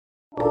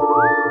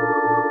Welcome.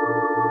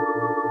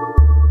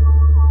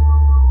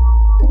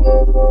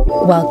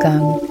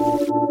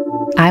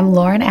 I'm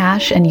Lauren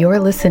Ash, and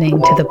you're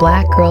listening to the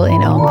Black Girl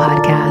in Om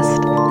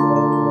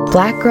podcast.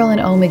 Black Girl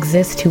in Om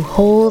exists to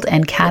hold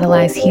and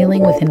catalyze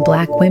healing within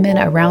Black women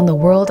around the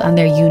world on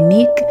their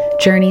unique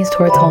journeys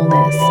towards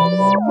wholeness.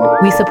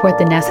 We support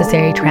the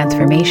necessary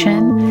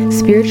transformation,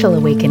 spiritual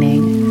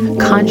awakening,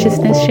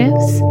 consciousness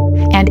shifts,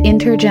 and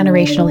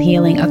intergenerational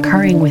healing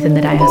occurring within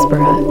the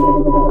diaspora.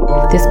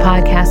 This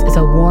podcast is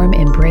a warm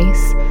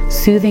embrace,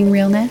 soothing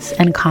realness,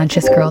 and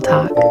conscious girl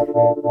talk.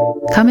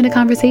 Come into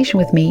conversation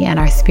with me and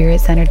our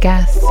spirit-centered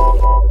guests.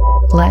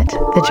 Let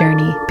the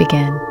journey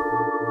begin.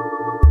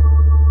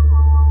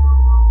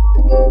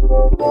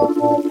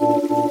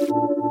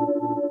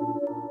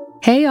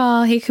 Hey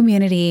y'all, hey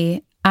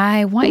community.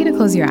 I want you to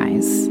close your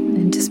eyes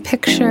and just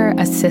picture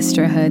a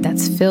sisterhood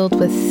that's filled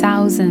with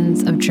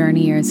thousands of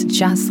journeyers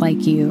just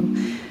like you,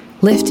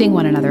 lifting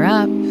one another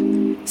up,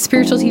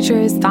 spiritual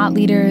teachers, thought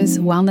leaders,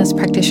 wellness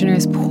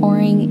practitioners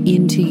pouring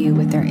into you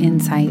with their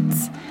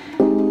insights.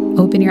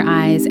 Open your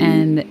eyes,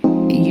 and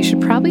you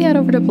should probably head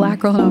over to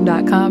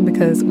blackgirlandom.com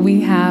because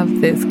we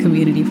have this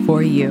community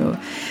for you.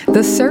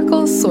 The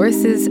Circle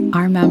sources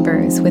our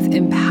members with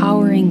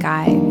empowering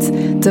guides,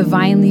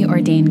 divinely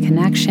ordained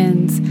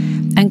connections,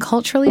 and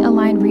culturally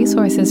aligned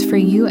resources for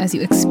you as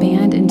you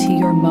expand into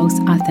your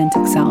most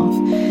authentic self.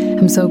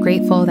 I'm so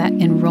grateful that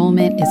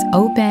enrollment is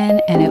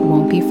open and it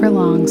won't be for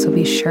long, so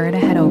be sure to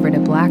head over to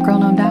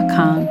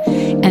blackgirlandom.com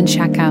and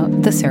check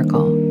out The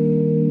Circle.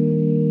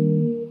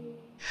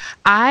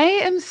 I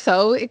am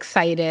so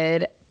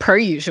excited, per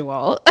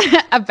usual,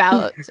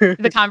 about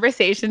the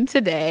conversation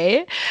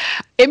today.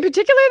 In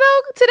particular,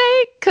 though,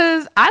 today,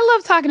 because I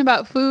love talking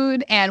about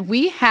food, and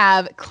we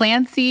have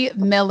Klancy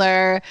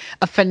Miller,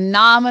 a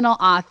phenomenal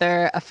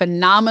author, a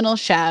phenomenal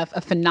chef,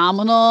 a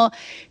phenomenal,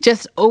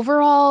 just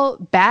overall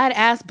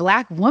badass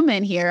Black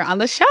woman here on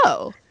the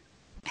show.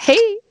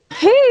 Hey.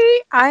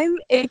 Hey, I'm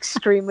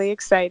extremely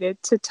excited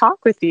to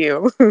talk with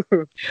you.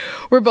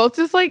 We're both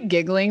just like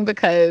giggling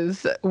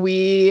because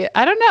I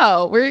don't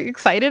know, we're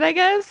excited, I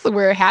guess.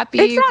 We're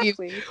happy.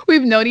 Exactly.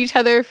 We've known each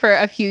other for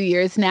a few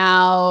years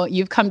now.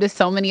 You've come to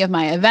so many of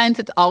my events.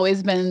 It's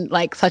always been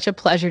like such a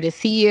pleasure to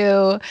see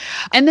you.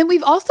 And then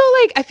we've also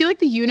I feel like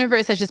the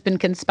universe has just been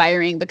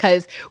conspiring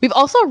because we've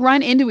also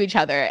run into each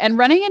other. And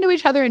running into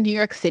each other in New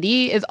York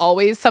City is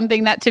always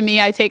something that to me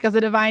I take as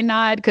a divine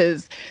nod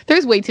because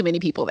there's way too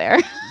many people there.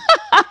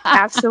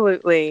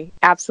 Absolutely.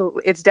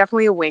 Absolutely. It's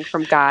definitely a wink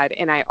from God.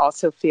 And I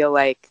also feel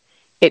like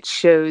it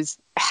shows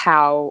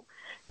how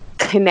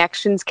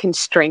connections can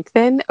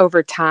strengthen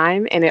over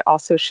time. And it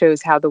also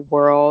shows how the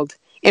world,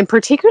 and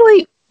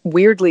particularly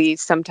weirdly,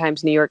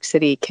 sometimes New York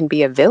City can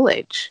be a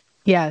village.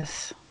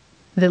 Yes.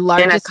 The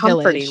largest and a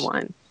comforting village.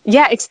 one.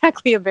 Yeah,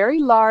 exactly. A very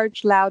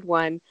large, loud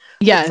one.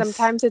 Yes. But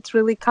sometimes it's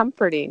really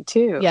comforting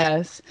too.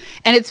 Yes.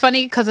 And it's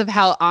funny because of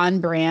how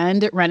on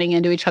brand running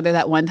into each other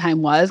that one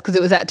time was, because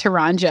it was at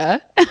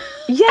Taranja.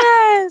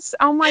 Yes.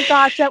 Oh my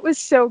gosh. That was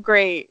so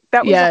great.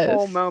 That was Yes. a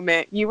whole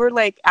moment. You were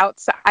like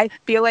outside. I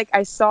feel like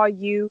I saw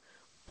you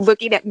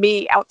looking at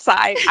me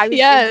outside. I was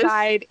Yes.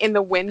 inside in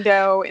the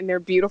window, in their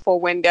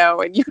beautiful window.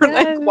 And you were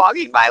Yes. like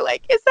walking by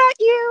like, is that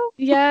you?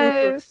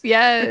 Yes.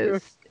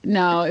 Yes.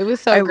 No, it was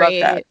so I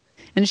great. love that.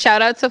 And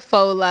shout out to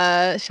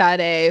Fola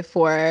Sade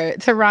for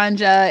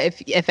Taranja.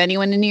 If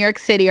anyone in New York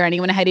City or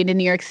anyone heading to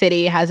New York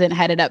City hasn't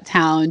headed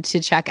uptown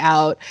to check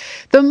out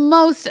the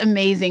most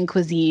amazing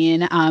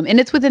cuisine, and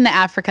it's within the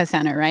Africa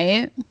Center,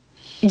 right?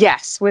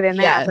 Yes. Within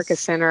the Yes. Africa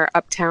Center,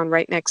 uptown,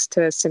 right next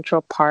to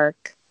Central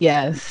Park.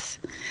 Yes.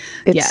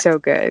 It's Yes. so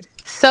good.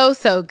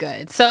 So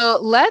good. So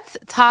let's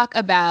talk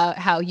about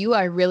how you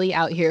are really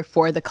out here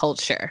for the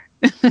culture.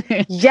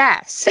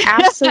 Yes,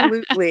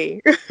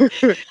 absolutely.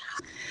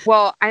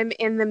 Well, I'm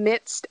in the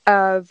midst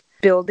of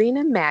building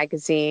a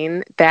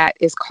magazine that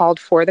is called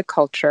For the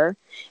Culture.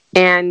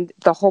 And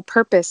the whole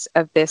purpose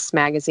of this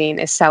magazine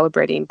is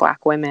celebrating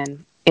Black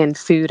women in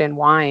food and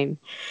wine.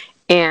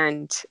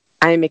 And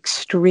I'm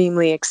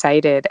extremely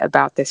excited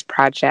about this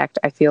project.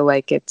 I feel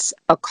like it's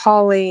a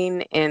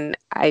calling, and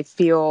I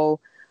feel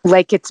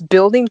like it's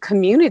building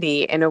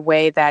community in a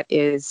way that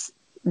is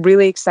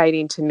really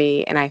exciting to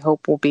me, and I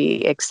hope will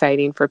be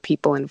exciting for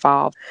people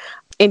involved.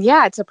 And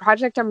yeah, it's a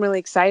project I'm really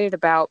excited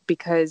about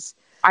because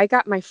I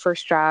got my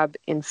first job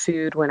in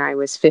food when I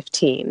was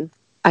 15.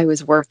 I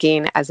was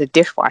working as a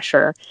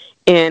dishwasher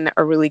in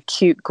a really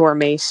cute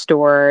gourmet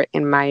store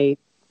in my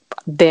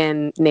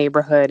then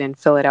neighborhood in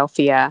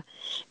Philadelphia.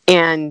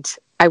 And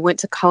I went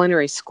to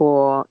culinary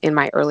school in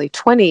my early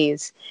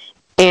 20s.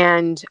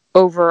 And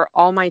over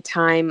all my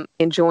time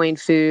enjoying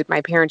food,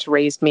 my parents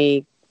raised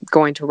me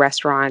going to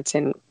restaurants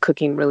and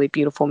cooking really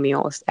beautiful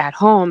meals at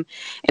home.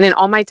 And in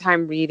all my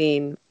time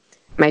reading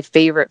my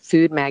favorite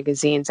food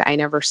magazines, I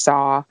never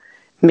saw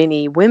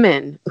many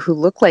women who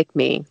look like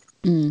me.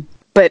 Mm.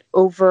 But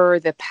over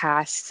the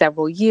past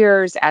several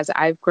years, as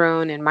I've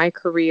grown in my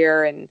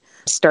career and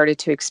started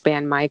to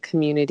expand my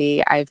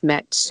community, I've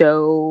met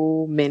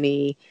so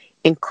many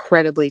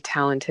incredibly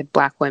talented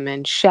Black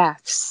women,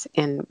 chefs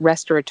and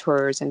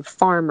restaurateurs and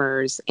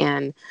farmers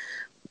and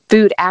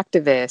food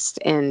activists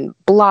and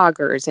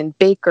bloggers and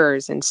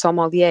bakers and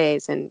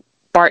sommeliers and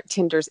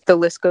bartenders. The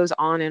list goes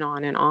on and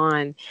on and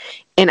on.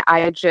 And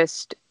I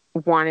just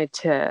wanted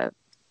to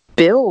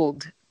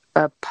build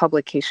a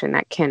publication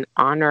that can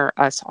honor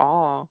us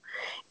all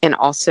and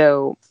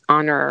also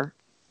honor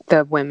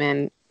the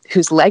women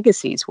whose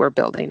legacies we're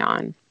building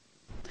on.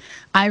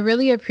 I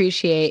really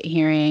appreciate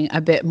hearing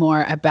a bit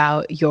more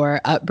about your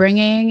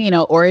upbringing. You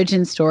know,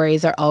 origin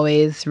stories are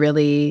always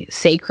really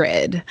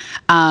sacred.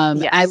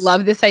 Yes. I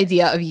love this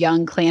idea of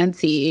young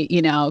Klancy,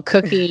 you know,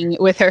 cooking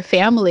with her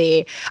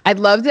family. I'd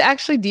love to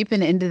actually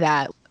deepen into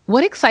that.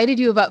 What excited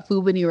you about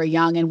food when you were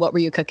young, and what were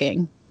you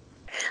cooking?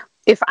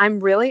 If I'm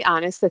really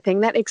honest, the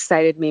thing that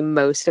excited me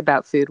most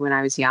about food when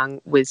I was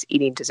young was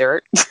eating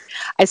dessert.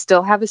 I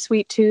still have a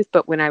sweet tooth,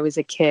 but when I was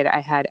a kid, I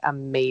had a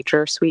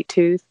major sweet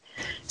tooth.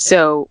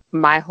 So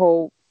my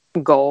whole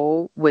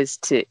goal was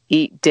to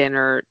eat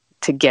dinner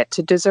to get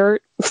to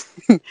dessert.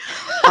 You're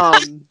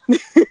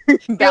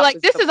like,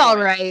 this is all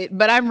right,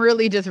 but I'm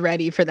really just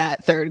ready for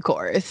that third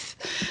course.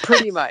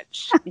 Pretty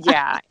much.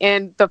 Yeah.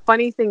 And the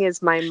funny thing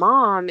is, my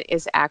mom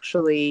is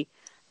actually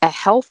a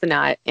health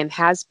nut and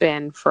has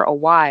been for a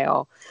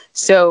while.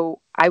 So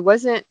I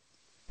wasn't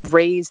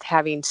raised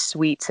having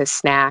sweets as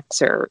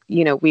snacks, or,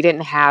 you know, we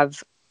didn't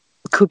have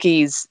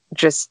cookies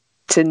just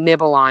to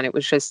nibble on. It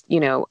was just, you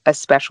know, a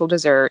special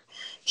dessert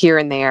here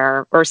and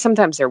there, or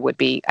sometimes there would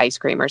be ice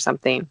cream or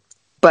something.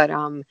 But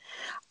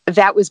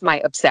that was my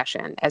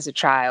obsession as a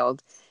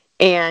child.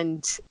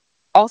 And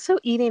also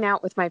eating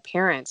out with my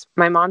parents.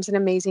 My mom's an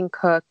amazing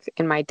cook,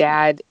 and my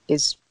dad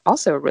is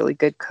also a really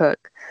good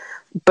cook,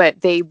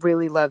 but they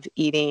really love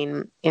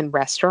eating in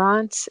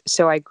restaurants.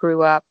 So I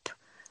grew up,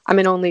 I'm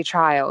an only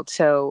child.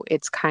 So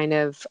it's kind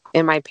of,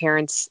 and my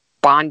parents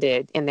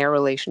bonded in their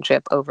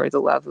relationship over the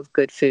love of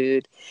good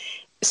food.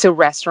 So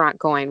restaurant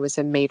going was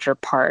a major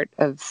part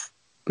of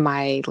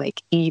my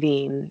like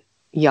eating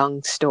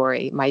young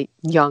story, my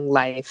young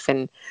life.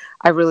 And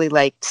I really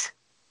liked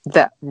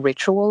the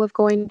ritual of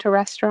going to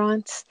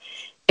restaurants.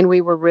 And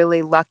we were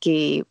really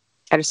lucky.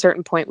 At a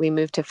certain point, we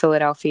moved to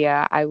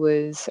Philadelphia. I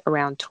was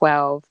around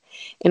 12,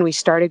 and we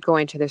started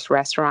going to this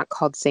restaurant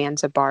called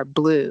Zanzibar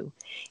Blue.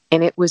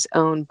 And it was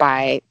owned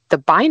by the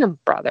Bynum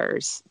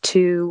brothers,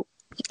 two,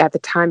 at the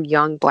time,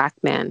 young Black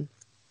men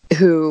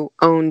who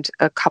owned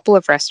a couple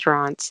of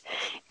restaurants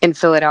in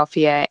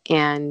Philadelphia.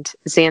 And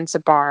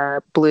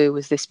Zanzibar Blue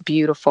was this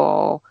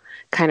beautiful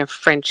kind of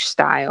French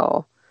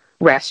style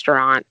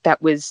restaurant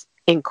that was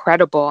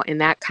incredible.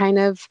 And that kind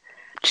of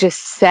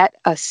just set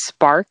a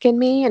spark in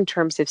me in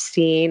terms of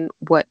seeing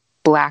what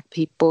Black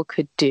people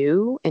could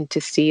do, and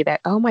to see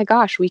that, oh my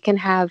gosh, we can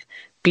have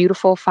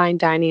beautiful fine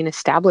dining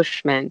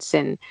establishments,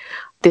 and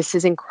this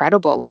is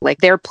incredible. Like,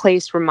 their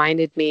place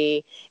reminded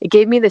me, it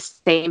gave me the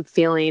same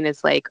feeling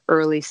as like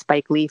early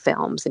Spike Lee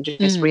films, and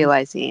just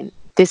realizing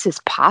this is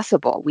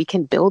possible. We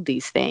can build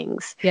these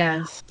things.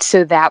 Yes.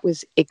 So that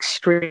was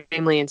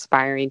extremely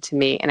inspiring to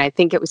me. And I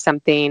think it was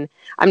something,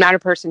 I'm not a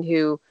person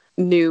who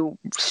knew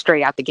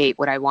straight out the gate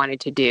what I wanted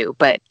to do,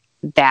 but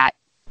that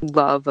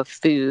love of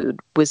food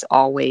was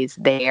always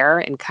there,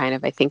 and kind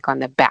of, I think, on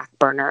the back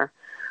burner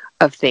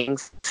of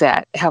things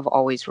that have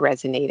always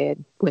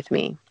resonated with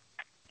me.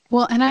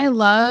 Well, and I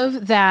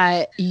love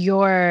that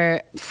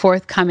your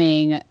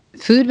forthcoming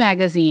food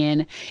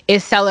magazine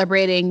is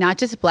celebrating not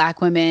just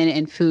Black women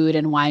in food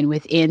and wine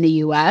within the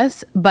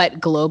US, but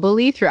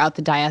globally throughout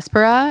the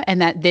diaspora,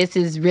 and that this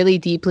is really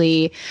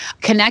deeply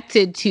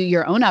connected to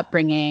your own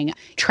upbringing,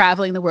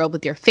 traveling the world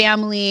with your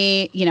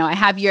family. You know, I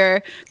have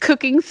your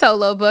cooking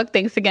solo book.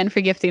 Thanks again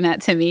for gifting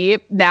that to me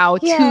now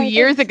 2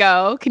 years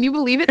ago. Can you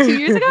believe it? 2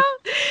 years ago?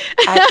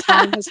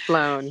 Time has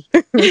flown.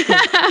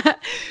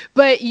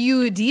 But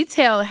you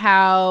detail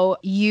how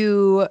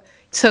you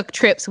took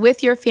trips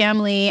with your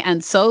family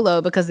and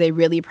solo because they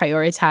really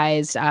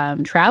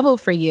prioritized travel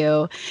for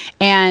you.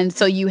 And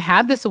so you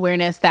have this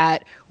awareness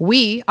that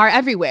we are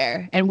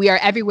everywhere, and we are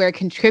everywhere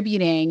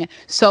contributing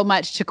so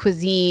much to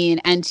cuisine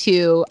and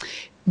to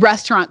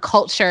restaurant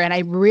culture. And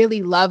I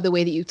really love the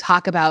way that you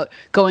talk about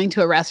going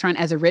to a restaurant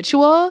as a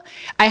ritual.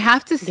 I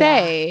have to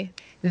say,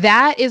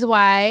 that is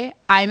why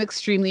I'm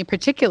extremely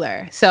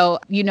particular. So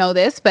you know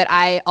this, but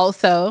I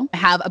also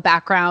have a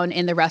background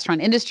in the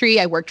restaurant industry.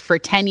 I worked for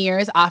 10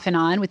 years off and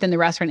on within the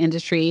restaurant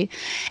industry.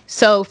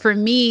 So for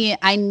me,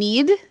 I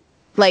need,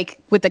 like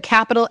with the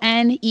capital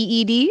N,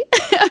 EED,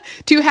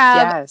 to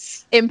have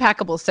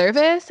impeccable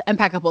service,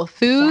 impeccable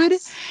food.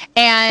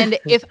 And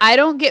if I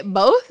don't get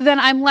both, then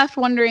I'm left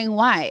wondering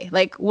why.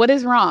 Like, what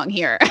is wrong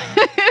here?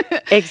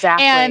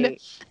 Exactly. And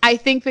I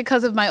think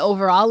because of my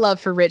overall love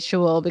for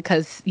ritual,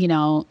 because, you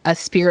know, a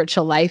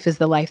spiritual life is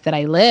the life that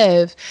I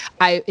live,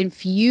 I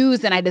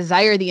infuse and I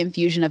desire the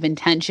infusion of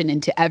intention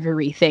into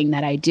everything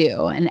that I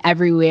do and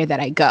everywhere that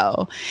I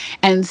go.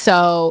 And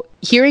so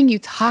hearing you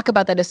talk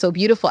about that is so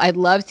beautiful. I'd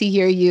love to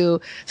hear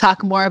you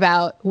talk more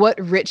about what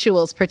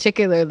rituals,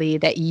 particularly,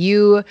 that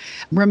you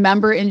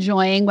remember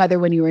enjoying, whether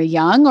when you were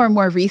young or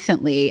more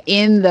recently,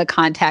 in the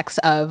context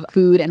of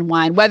food and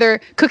wine,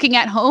 whether cooking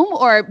at home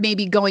or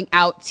maybe going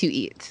out to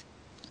eat.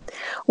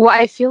 Well,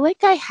 I feel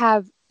like I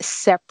have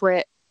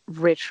separate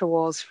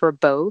rituals for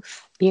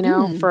both. You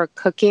know, for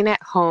cooking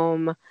at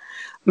home,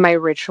 my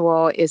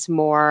ritual is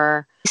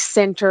more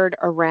centered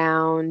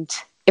around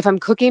if I'm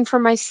cooking for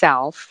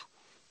myself,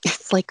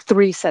 it's like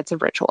 3 sets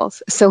of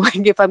rituals. So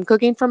like if I'm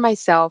cooking for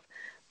myself,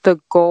 the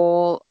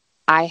goal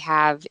I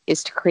have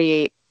is to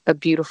create a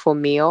beautiful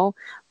meal,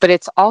 but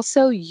it's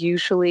also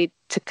usually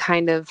to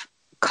kind of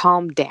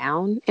calm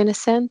down in a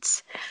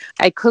sense.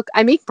 I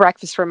make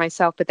breakfast for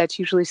myself, but that's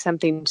usually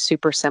something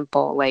super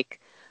simple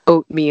like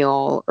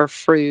oatmeal or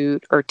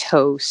fruit or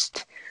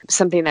toast,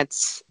 something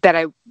that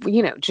I,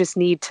 just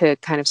need to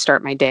kind of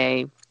start my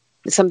day,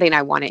 something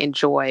I want to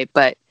enjoy,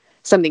 but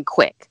something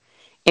quick.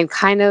 And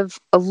kind of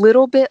a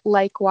little bit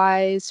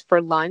likewise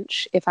for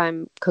lunch if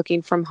I'm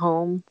cooking from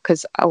home,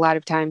 because a lot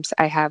of times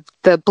I have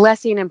the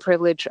blessing and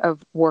privilege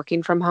of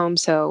working from home.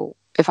 So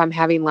if I'm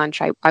having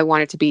lunch, I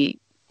want it to be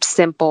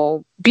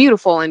simple,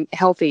 beautiful and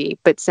healthy,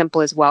 but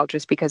simple as well,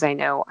 just because I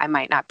know I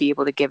might not be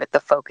able to give it the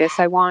focus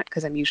I want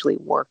because I'm usually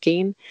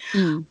working.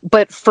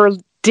 But for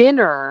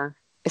dinner,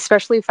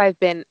 especially if I've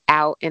been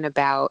out and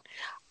about,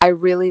 I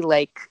really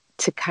like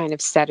to kind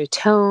of set a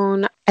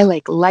tone. I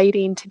like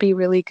lighting to be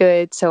really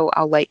good. So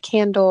I'll light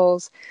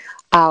candles.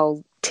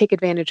 I'll take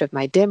advantage of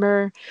my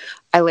dimmer.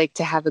 I like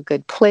to have a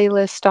good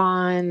playlist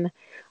on.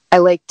 I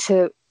like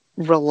to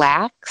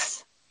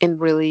relax and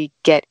really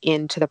get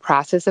into the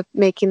process of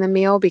making the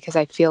meal because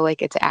I feel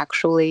like it's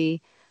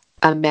actually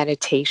a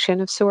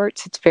meditation of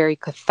sorts. It's very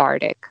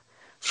cathartic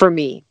for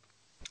me.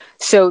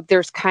 So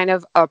there's kind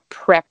of a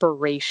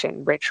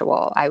preparation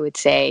ritual, I would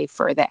say,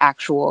 for the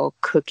actual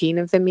cooking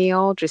of the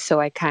meal, just so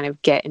I kind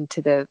of get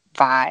into the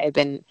vibe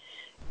and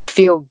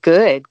feel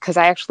good because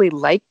I actually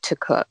like to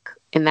cook.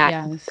 And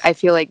that I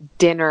feel like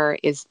dinner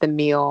is the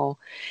meal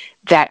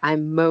that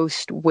I'm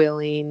most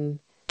willing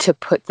to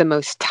put the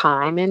most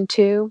time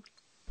into.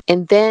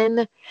 And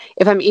then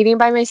if I'm eating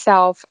by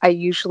myself, I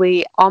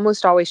usually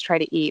almost always try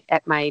to eat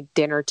at my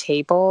dinner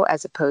table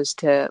as opposed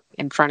to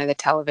in front of the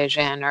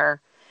television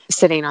or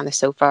sitting on the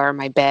sofa or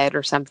my bed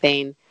or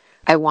something.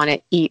 I want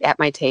to eat at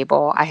my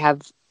table. I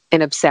have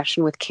an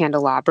obsession with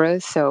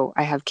candelabras. So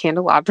I have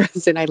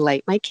candelabras and I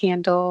light my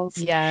candles.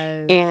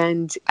 Yes.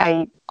 And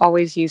I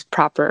always use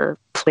proper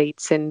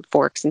plates and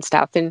forks and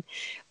stuff and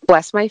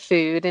bless my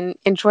food and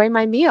enjoy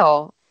my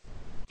meal.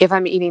 If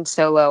I'm eating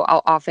solo,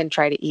 I'll often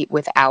try to eat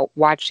without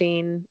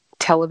watching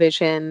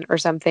television or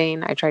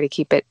something. I try to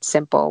keep it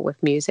simple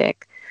with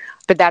music.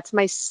 But that's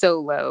my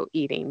solo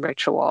eating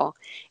ritual.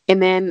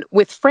 And then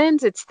with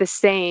friends, it's the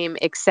same,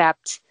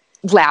 except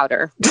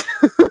louder,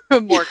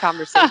 more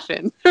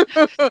conversation.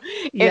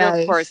 And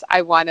of course,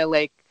 I want to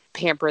like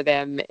pamper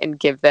them and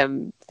give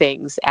them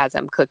things as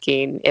I'm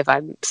cooking, if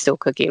I'm still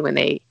cooking when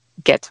they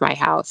get to my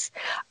house.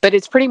 But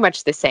it's pretty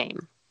much the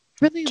same.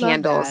 Really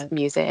Candles, love that.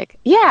 music.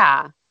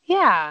 Yeah.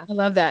 Yeah. I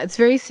love that. It's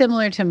very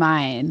similar to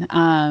mine.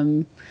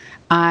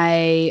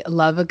 I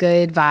love a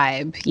good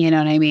vibe. You know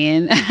what I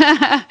mean?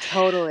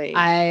 Totally.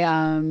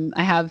 I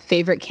have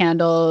favorite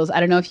candles. I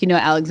don't know if you know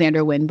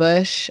Alexander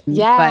Winbush.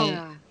 Yeah.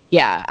 But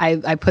yeah,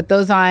 I put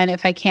those on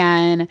if I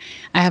can.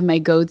 I have my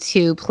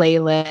go-to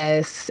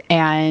playlist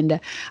and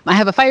I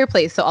have a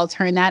fireplace. So I'll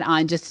turn that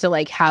on just to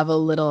like have a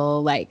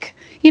little like,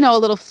 a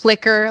little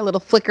flicker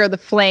of the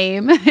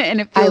flame.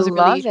 And it feels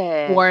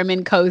really warm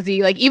and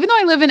cozy. Like even though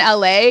I live in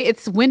LA,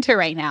 it's winter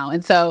right now.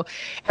 And so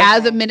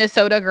as a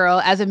Minnesota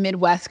girl, as a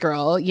Midwest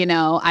girl,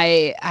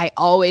 I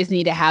always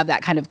need to have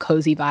that kind of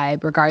cozy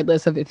vibe,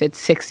 regardless of if it's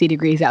 60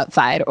 degrees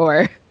outside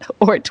or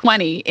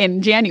 20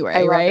 in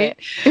January, right?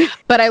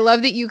 But I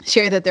love that you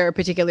share that there are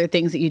particular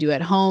things that you do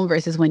at home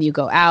versus when you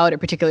go out, or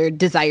particular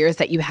desires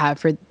that you have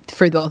for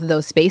both of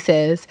those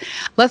spaces.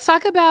 Let's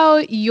talk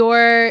about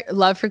your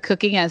love for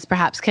cooking as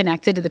perhaps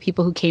connected to the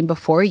people who came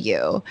before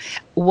you.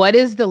 What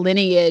is the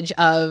lineage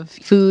of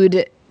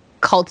food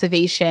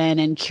cultivation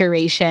and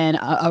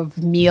curation of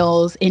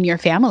meals in your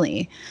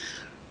family?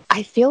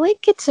 I feel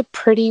like it's a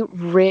pretty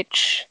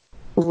rich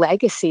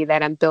legacy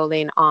that I'm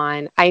building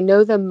on. I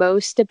know the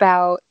most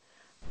about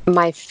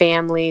my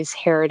family's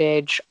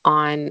heritage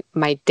on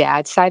my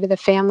dad's side of the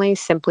family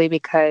simply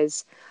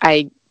because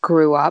I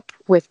grew up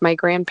with my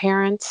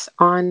grandparents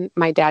on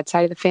my dad's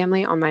side of the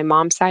family. On my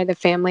mom's side of the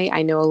family,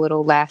 I know a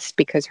little less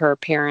because her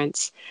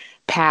parents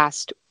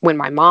passed when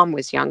my mom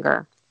was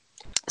younger.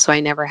 So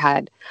I never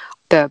had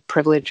the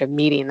privilege of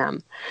meeting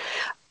them.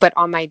 But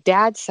on my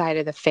dad's side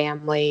of the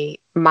family,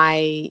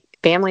 my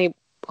family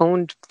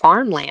owned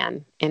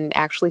farmland and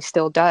actually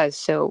still does.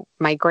 So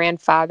my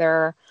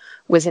grandfather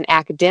was an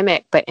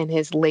academic, but in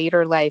his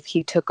later life,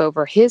 he took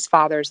over his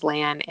father's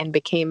land and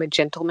became a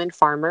gentleman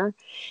farmer.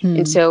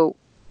 And so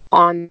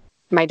on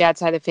my dad's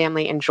side of the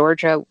family in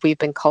Georgia, we've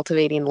been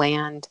cultivating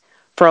land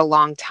for a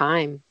long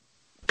time.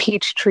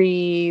 Peach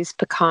trees,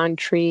 pecan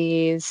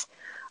trees,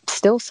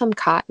 still some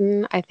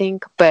cotton, I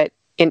think, but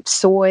in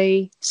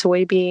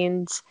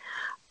soybeans.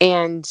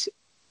 And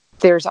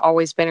there's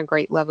always been a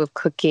great love of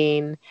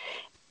cooking.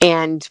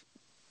 And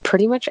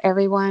pretty much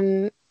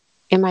everyone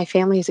in my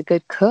family is a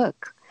good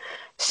cook.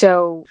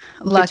 So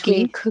Lucky.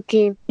 between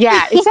cooking,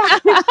 yeah,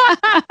 exactly.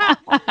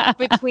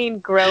 Between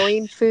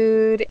growing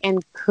food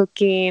and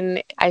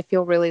cooking, I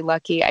feel really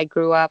lucky. I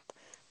grew up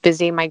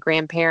visiting my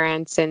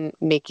grandparents and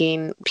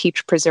making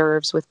peach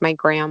preserves with my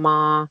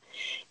grandma,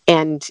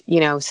 and,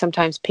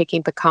 sometimes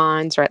picking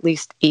pecans or at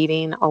least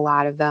eating a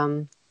lot of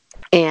them.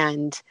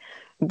 And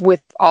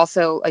with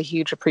also a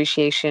huge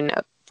appreciation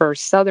for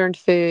Southern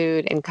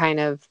food and kind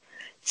of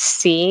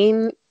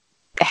seeing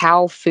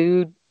how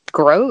food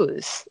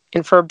grows.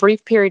 And for a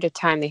brief period of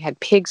time, they had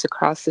pigs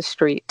across the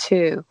street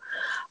too.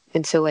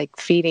 And so like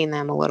feeding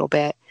them a little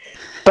bit.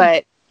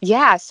 But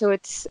yeah, so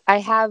I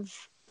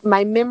have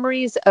my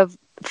memories of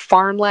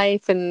farm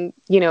life and,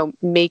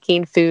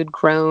 making food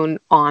grown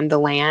on the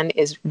land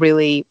is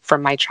really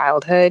from my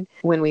childhood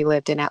when we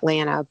lived in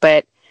Atlanta.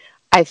 But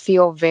I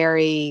feel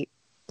very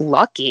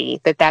lucky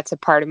that that's a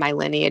part of my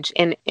lineage.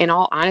 And in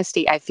all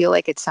honesty, I feel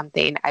like it's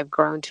something I've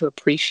grown to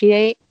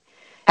appreciate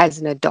as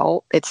an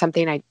adult. It's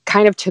something I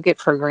kind of took it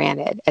for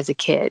granted as a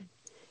kid,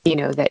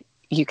 that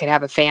you could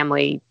have a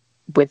family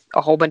with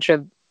a whole bunch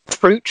of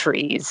fruit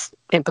trees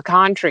and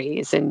pecan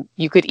trees, and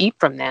you could eat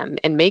from them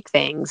and make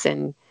things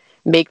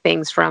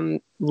from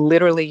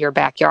literally your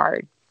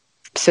backyard.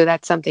 So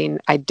that's something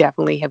I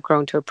definitely have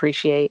grown to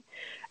appreciate,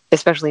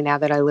 especially now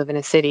that I live in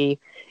a city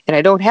and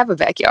I don't have a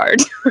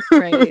backyard.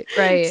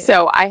 Right.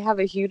 So I have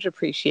a huge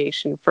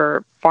appreciation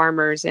for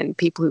farmers and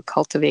people who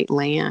cultivate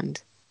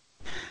land.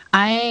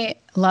 I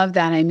love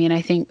that. I mean,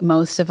 I think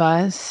most of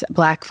us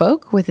Black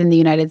folk within the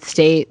United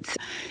States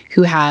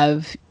who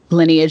have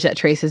lineage that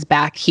traces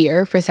back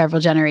here for several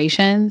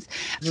generations,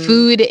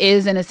 food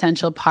is an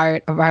essential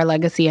part of our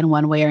legacy in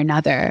one way or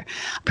another.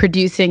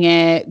 Producing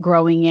it,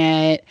 growing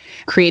it,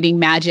 creating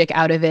magic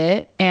out of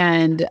it.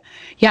 And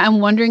yeah,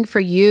 I'm wondering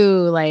for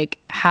you, like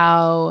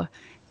how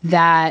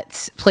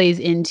that plays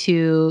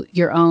into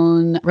your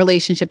own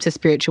relationship to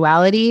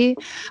spirituality,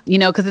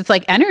 because it's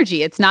like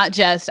energy. It's not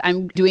just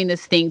I'm doing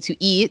this thing to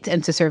eat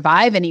and to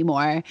survive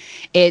anymore.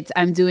 It's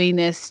I'm doing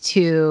this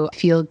to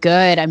feel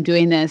good. I'm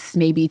doing this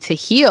maybe to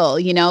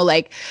heal,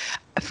 like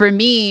for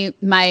me,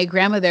 my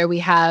grandmother, we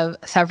have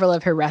several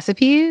of her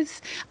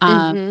recipes,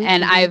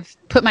 and I've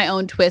put my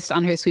own twist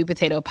on her sweet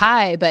potato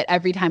pie, but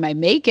every time I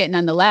make it,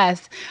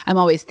 nonetheless, I'm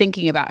always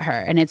thinking about her,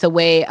 and it's a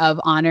way of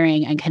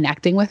honoring and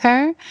connecting with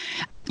her.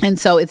 And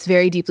so it's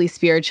very deeply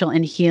spiritual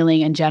and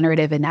healing and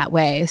generative in that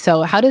way.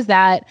 So how does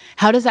that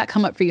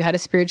come up for you? How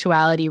does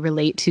spirituality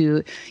relate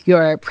to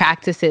your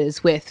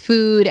practices with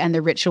food and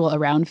the ritual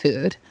around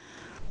food?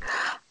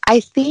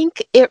 I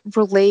think it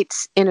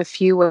relates in a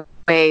few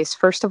ways.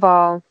 First of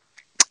all,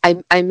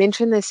 I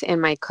mentioned this in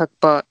my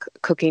cookbook,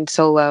 Cooking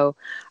Solo.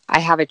 I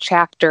have a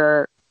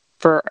chapter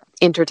for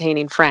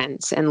entertaining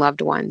friends and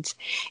loved ones.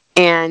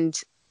 And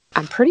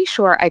I'm pretty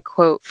sure I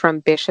quote from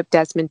Bishop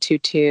Desmond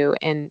Tutu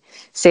and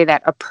say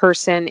that a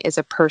person is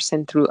a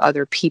person through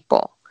other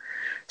people.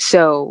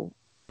 So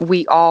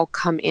we all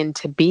come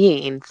into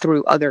being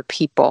through other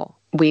people.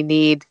 We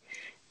need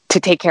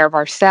to take care of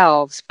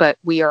ourselves, but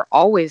we are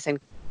always in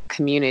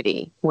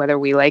community, whether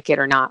we like it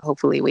or not.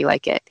 Hopefully we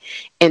like it.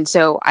 And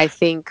so I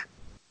think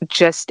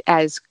just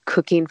as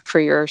cooking for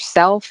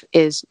yourself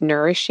is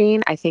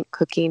nourishing, I think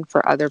cooking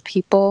for other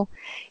people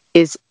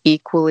is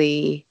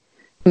equally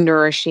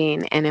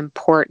nourishing and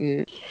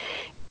important.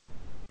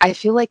 I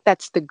feel like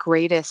that's the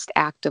greatest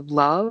act of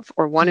love,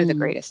 or one of the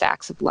greatest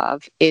acts of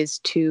love, is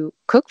to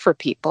cook for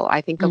people. I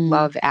think of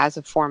love as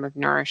a form of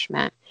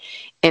nourishment.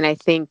 And I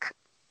think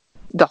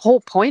the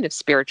whole point of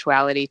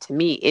spirituality to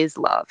me is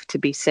love, to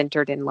be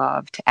centered in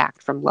love, to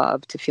act from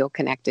love, to feel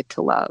connected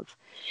to love.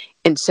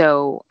 And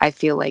so I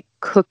feel like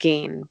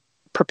cooking,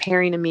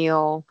 preparing a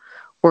meal,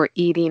 or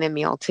eating a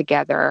meal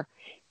together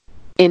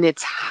in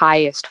its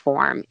highest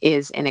form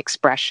is an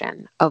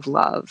expression of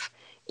love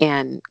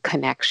and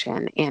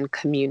connection and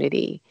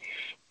community.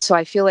 So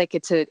I feel like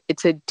it's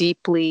a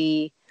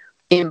deeply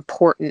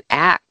important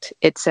act.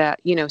 It's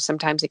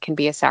sometimes it can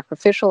be a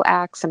sacrificial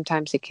act.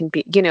 Sometimes it can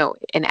be,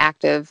 an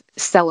act of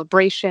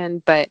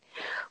celebration, but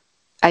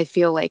I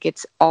feel like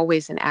it's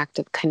always an act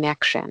of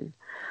connection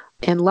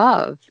and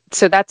love.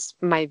 So that's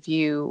my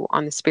view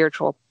on the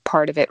spiritual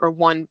part of it, or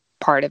one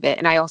part of it.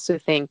 And I also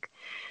think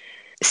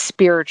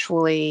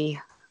spiritually,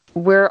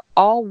 we're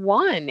all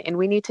one, and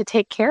we need to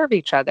take care of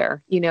each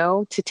other.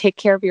 To take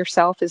care of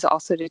yourself is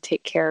also to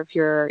take care of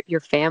your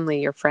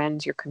family, your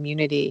friends, your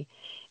community.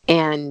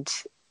 And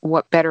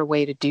what better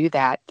way to do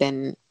that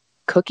than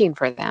cooking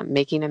for them,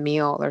 making a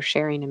meal or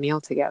sharing a meal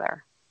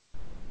together?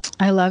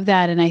 I love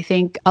that. And I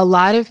think a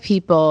lot of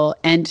people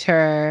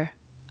enter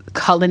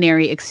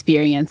culinary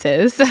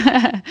experiences,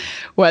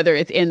 whether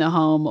it's in the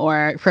home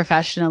or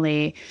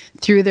professionally,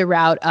 through the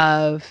route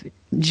of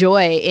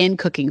joy in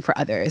cooking for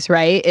others,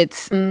 right? I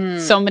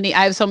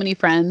have so many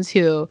friends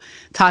who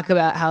talk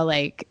about how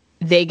like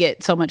they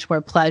get so much more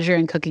pleasure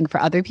in cooking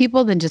for other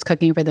people than just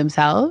cooking for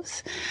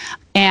themselves.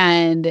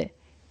 And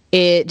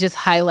it just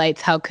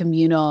highlights how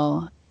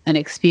communal an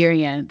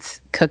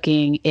experience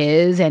cooking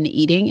is and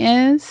eating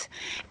is,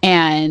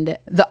 and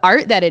the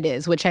art that it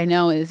is, which I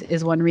know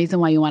is one reason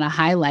why you want to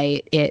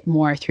highlight it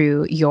more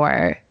through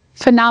your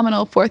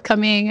phenomenal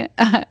forthcoming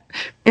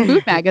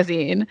food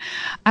magazine.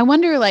 I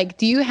wonder, like,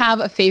 do you have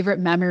a favorite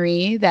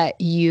memory that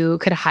you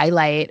could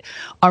highlight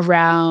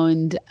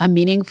around a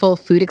meaningful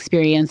food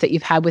experience that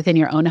you've had within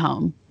your own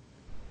home?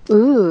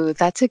 Ooh,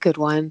 that's a good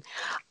one.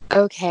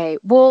 Okay.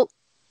 Well,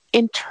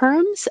 in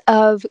terms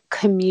of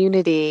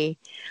community,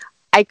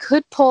 I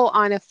could pull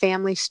on a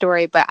family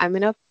story, but I'm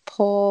going to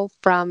pull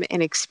from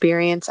an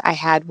experience I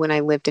had when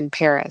I lived in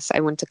Paris. I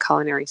went to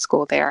culinary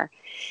school there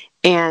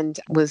and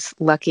was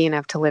lucky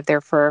enough to live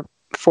there for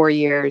 4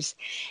 years,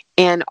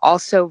 and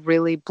also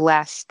really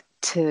blessed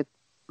to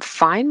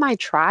find my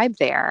tribe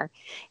there.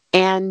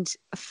 And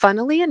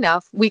funnily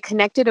enough, we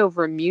connected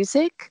over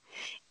music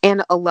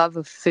and a love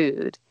of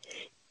food.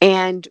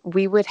 And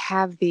we would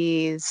have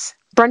these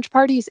brunch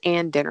parties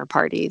and dinner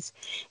parties.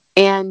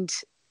 And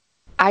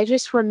I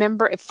just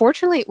remember,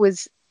 fortunately, it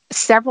was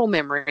several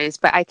memories,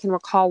 but I can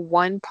recall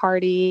one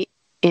party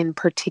in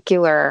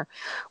particular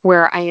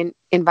where I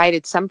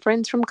invited some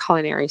friends from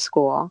culinary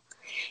school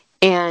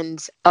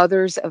and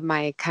others of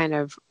my kind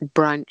of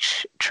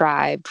brunch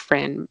tribe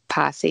friend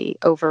posse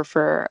over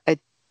for a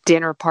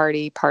dinner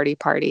party.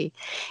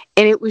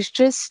 And it was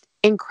just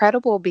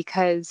incredible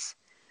because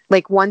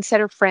like one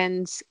set of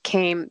friends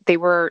came, they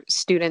were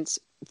students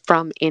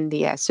from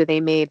India. So they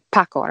made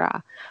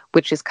pakora,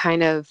 which is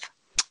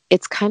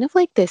it's kind of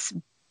like this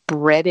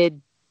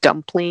breaded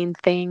dumpling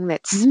thing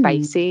that's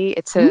spicy.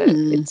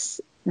 It's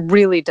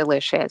really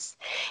delicious.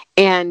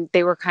 And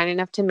they were kind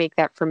enough to make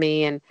that for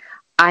me. And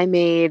I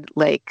made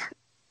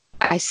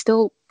I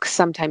still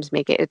sometimes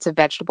make it. It's a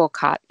vegetable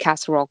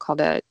casserole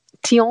called a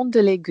tillon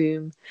de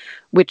légumes,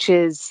 which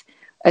is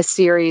a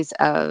series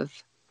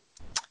of,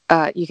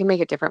 you can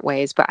make it different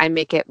ways, but I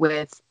make it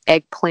with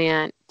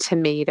eggplant,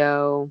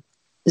 tomato,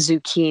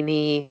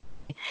 zucchini,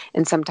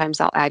 and sometimes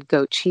I'll add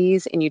goat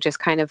cheese, and you just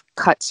kind of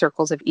cut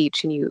circles of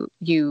each, and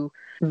you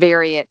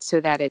vary it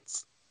so that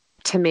it's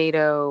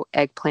tomato,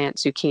 eggplant,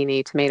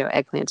 zucchini,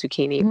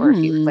 or if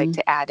you like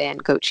to add in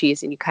goat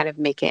cheese, and you kind of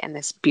make it in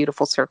this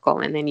beautiful circle,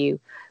 and then you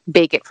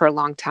bake it for a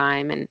long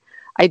time. And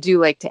I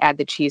do like to add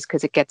the cheese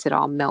because it gets it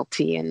all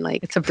melty and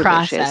it's a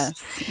delicious.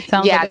 Process. It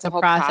sounds like it's a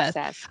whole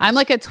process. I'm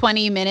like a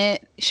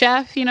 20-minute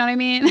chef, you know what I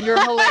mean?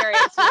 You're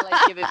hilarious.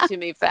 You give it to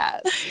me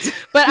fast.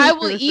 But I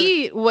will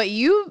eat what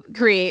you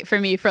create for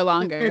me for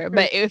longer.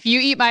 But if you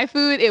eat my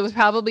food, it was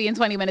probably in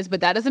 20 minutes, but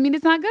that doesn't mean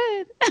it's not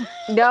good.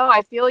 No,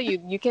 I feel you.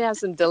 You can have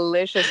some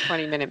delicious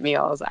 20-minute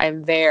meals.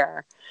 I'm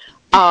there.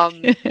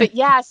 But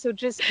yeah, so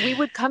we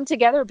would come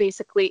together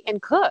basically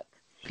and cook.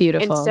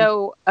 Beautiful. And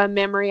so a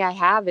memory I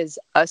have is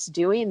us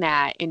doing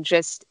that and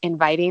just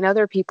inviting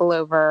other people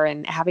over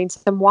and having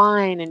some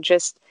wine and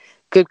just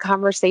good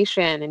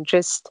conversation and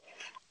just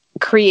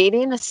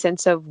creating a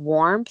sense of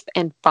warmth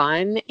and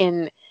fun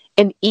and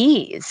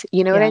ease.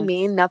 You know what I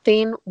mean?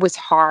 Nothing was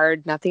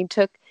hard. Nothing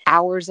took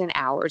hours and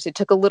hours. It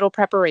took a little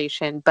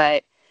preparation,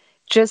 but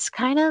just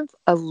kind of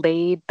a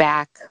laid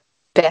back,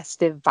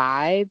 festive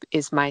vibe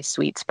is my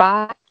sweet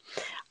spot.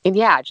 And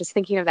yeah, just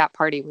thinking of that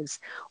party was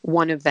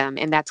one of them.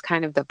 And that's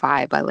kind of the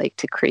vibe I like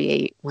to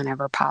create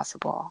whenever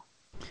possible.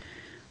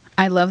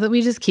 I love that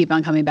we just keep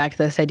on coming back to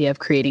this idea of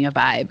creating a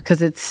vibe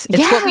because it's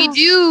what we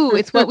do.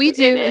 It's what we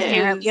do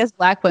inherently as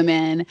Black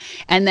women.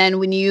 And then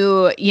when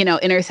you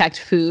intersect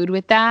food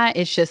with that,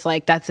 it's just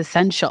like, that's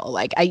essential.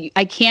 Like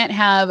I can't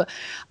have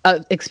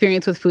an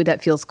experience with food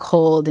that feels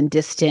cold and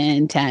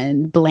distant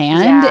and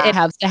bland. Yeah. It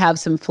has to have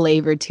some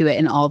flavor to it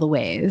in all the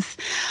ways.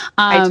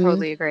 I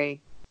totally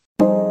agree.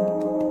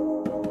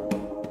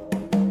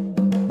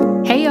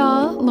 Hey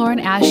y'all, Lauren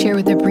Ash here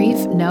with a brief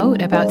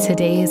note about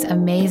today's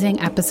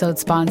amazing episode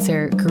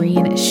sponsor,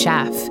 Green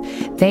Chef.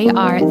 They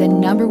are the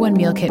 #1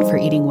 meal kit for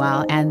eating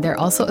well, and they're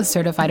also a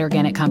certified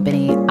organic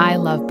company. I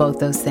love both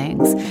those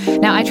things.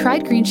 Now, I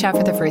tried Green Chef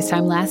for the first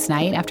time last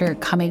night after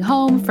coming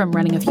home from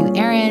running a few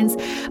errands.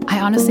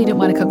 I honestly didn't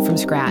want to cook from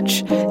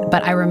scratch,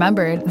 but I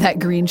remembered that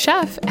Green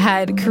Chef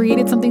had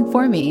created something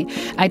for me.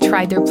 I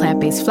tried their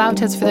plant-based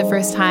flautas for the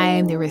first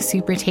time. They were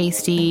super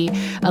tasty,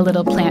 a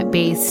little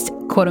plant-based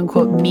quote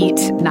unquote meat,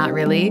 not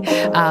really,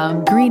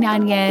 green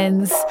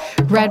onions,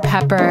 red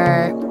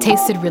pepper,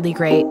 tasted really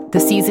great. The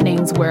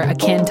seasonings were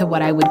akin to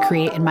what I would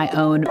create in my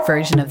own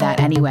version of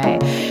that anyway.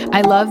 I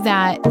love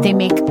that they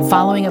make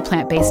following a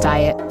plant-based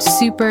diet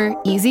super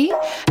easy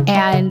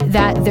and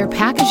that their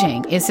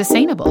packaging is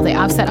sustainable. They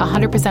offset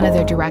 100% of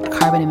their direct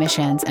carbon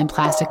emissions and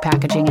plastic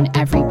packaging in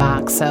every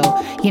box. So,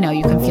 you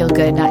can feel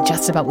good not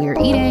just about what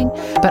you're eating,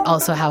 but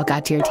also how it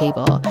got to your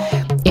table.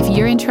 If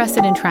you're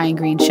interested in trying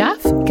Green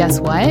Chef, guess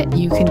what?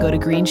 You can go to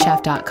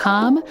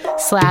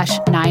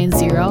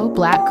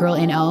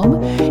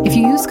greenchef.com/90blackgirlinohm. If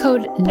you use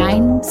code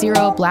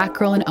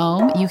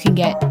 90blackgirlinohm, you can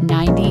get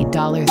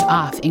 $90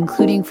 off,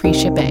 including free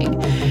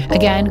shipping.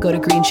 Again, go to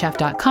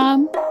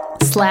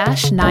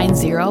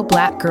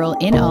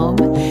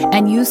greenchef.com/90blackgirlinohm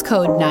and use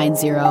code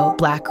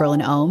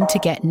 90blackgirlinohm to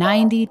get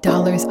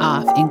 $90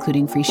 off,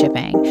 including free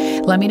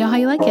shipping. Let me know how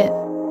you like it.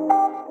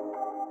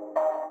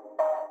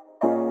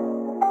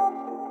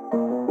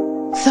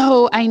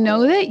 So I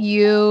know that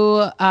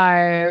you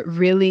are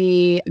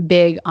really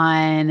big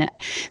on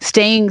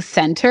staying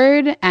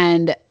centered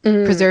and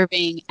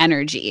preserving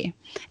energy.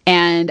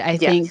 And I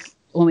think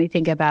when we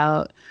think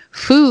about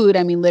food,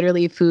 I mean,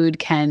 literally food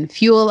can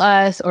fuel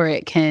us or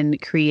it can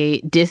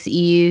create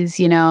dis-ease,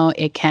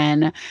 it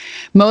can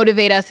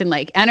motivate us and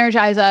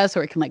energize us,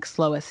 or it can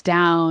slow us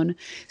down.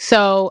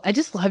 So I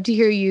just love to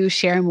hear you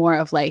share more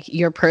of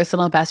your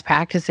personal best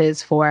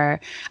practices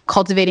for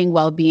cultivating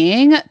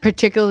well-being,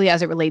 particularly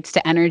as it relates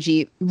to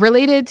energy,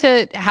 related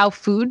to how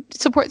food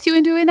supports you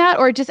in doing that,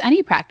 or just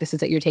any practices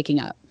that you're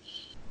taking up.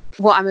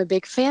 Well, I'm a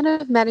big fan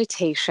of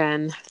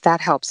meditation. That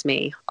helps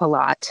me a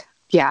lot.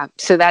 Yeah.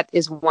 So that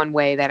is one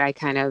way that I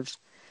kind of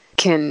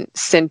can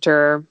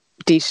center,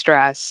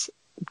 de-stress,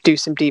 do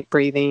some deep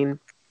breathing.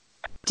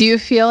 Do you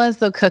feel as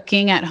though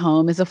cooking at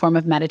home is a form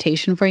of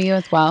meditation for you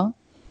as well?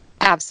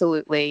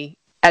 Absolutely.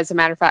 As a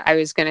matter of fact, I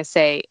was going to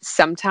say,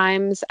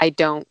 sometimes I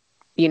don't,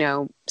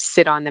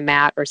 sit on the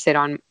mat or sit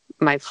on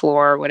my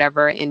floor or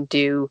whatever and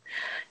do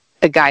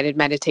a guided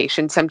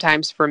meditation.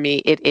 Sometimes for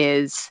me, it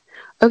is,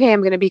 okay, I'm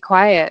going to be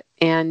quiet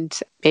and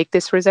make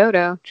this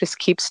risotto. Just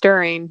keep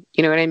stirring.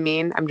 You know what I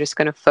mean? I'm just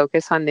going to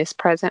focus on this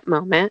present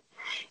moment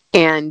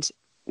and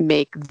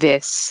make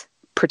this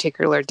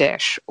particular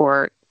dish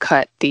or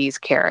cut these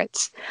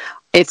carrots.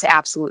 It's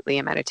absolutely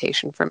a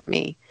meditation for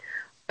me.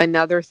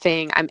 Another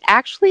thing,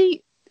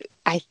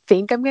 I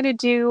think I'm going to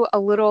do a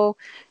little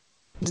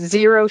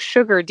zero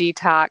sugar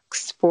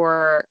detox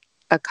for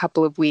a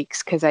couple of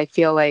weeks because I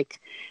feel like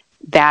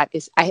that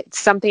is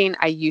something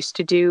I used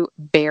to do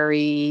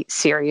very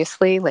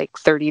seriously,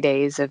 30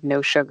 days of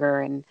no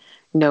sugar and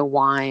no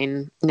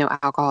wine, no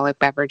alcoholic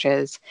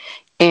beverages.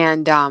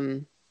 And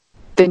the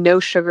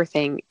no sugar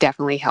thing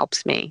definitely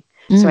helps me.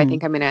 So I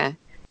think I'm going to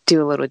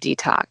do a little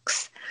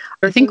detox.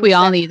 I think we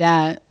all need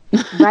that.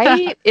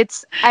 Right?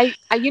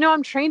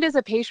 I'm trained as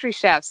a pastry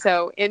chef.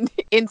 So in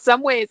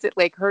some ways it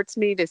hurts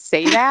me to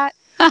say that,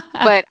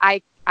 but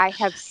I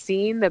have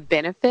seen the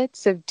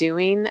benefits of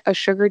doing a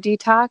sugar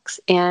detox,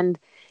 and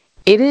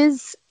it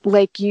is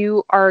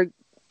you are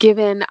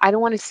given, I don't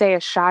want to say a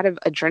shot of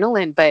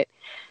adrenaline, but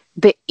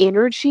the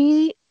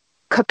energy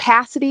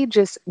capacity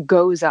just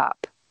goes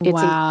up.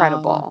 It's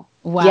incredible.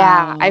 Wow.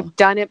 Yeah, I've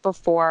done it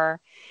before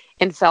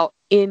and felt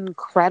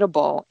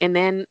incredible. And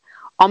then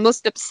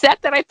almost upset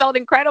that I felt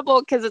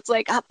incredible because it's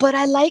but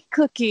I like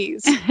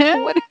cookies.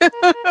 Will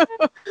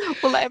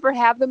I ever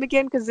have them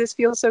again? Because this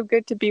feels so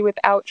good to be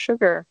without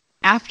sugar.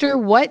 After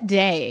what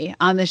day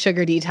on the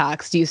sugar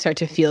detox do you start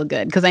to feel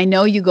good? Because I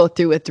know you go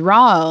through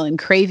withdrawal and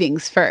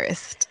cravings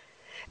first.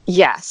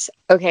 Yes.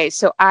 Okay.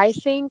 So I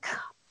think,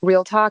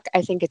 real talk,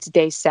 I think it's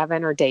day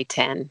 7 or day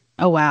 10.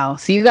 Oh, wow.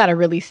 So you got to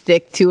really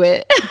stick to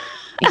it.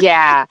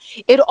 Yeah.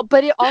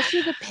 But it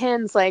also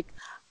depends.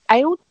 I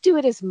don't do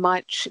it as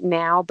much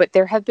now, but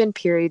there have been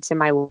periods in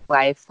my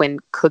life when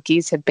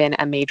cookies have been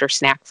a major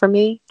snack for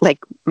me,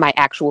 my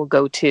actual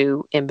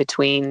go-to in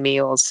between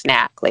meals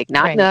snack,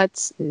 not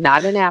nuts,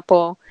 not an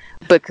apple,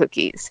 but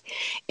cookies.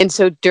 And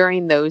so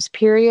during those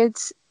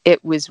periods,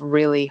 it was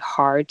really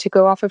hard to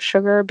go off of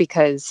sugar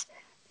because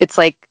it's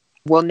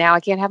well, now I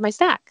can't have my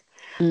snack.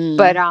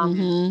 But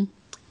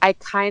I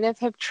kind of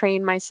have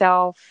trained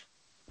myself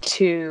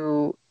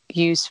to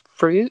use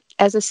fruit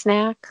as a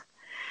snack,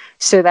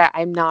 so that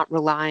I'm not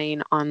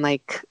relying on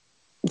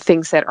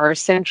things that are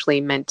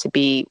essentially meant to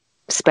be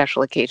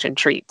special occasion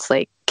treats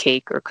like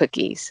cake or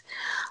cookies.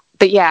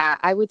 But yeah,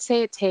 I would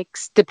say it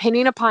takes,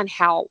 depending upon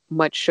how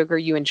much sugar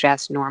you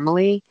ingest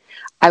normally,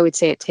 I would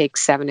say it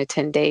takes 7 to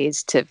 10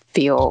 days to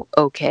feel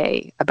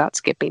okay about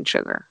skipping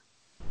sugar.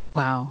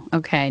 Wow.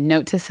 Okay.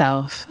 Note to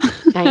self.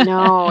 I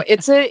know. You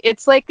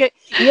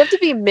have to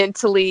be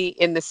mentally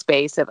in the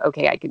space of,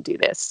 okay, I can do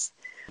this.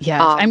 Yes.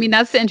 I mean,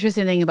 that's the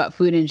interesting thing about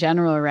food in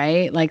general,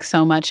 right?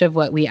 So much of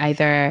what we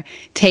either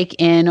take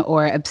in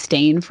or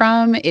abstain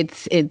from,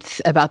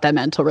 it's about that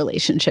mental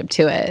relationship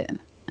to it.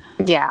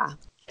 Yeah,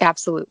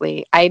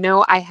 absolutely. I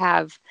know I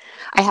have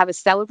a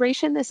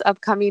celebration this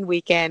upcoming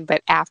weekend,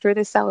 but after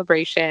the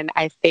celebration,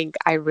 I think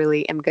I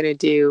really am going to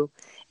do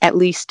at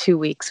least 2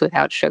 weeks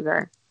without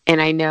sugar.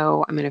 And I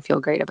know I'm going to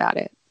feel great about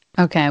it.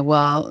 Okay,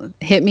 well,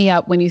 hit me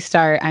up when you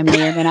start. I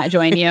may or may not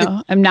join you.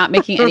 I'm not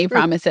making any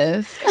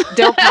promises.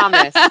 Don't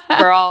promise,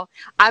 girl.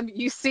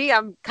 You see,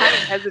 I'm kind of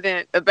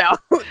hesitant about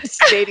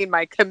stating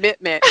my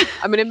commitment.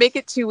 I'm going to make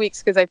it 2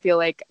 weeks because I feel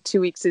like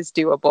 2 weeks is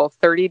doable.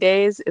 30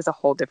 days is a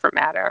whole different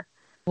matter.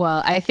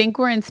 Well, I think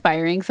we're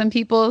inspiring some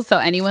people. So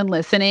anyone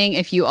listening,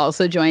 if you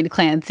also joined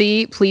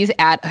Clancy, please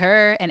at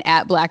her and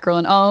at Black Girl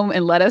in Ohm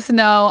and let us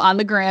know on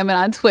the gram and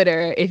on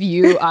Twitter if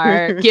you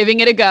are giving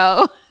it a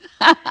go.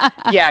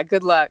 Yeah,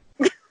 good luck.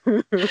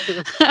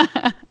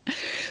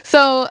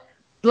 So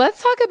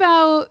let's talk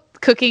about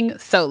cooking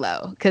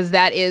solo, because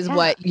that is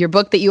what your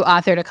book that you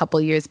authored a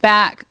couple years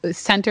back was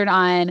centered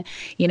on.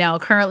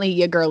 Currently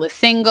your girl is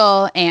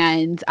single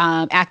and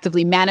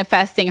actively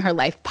manifesting her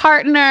life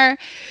partner.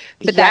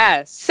 But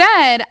that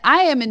said,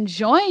 I am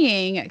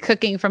enjoying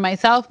cooking for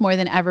myself more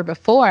than ever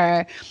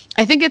before.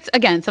 I think it's,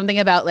 again, something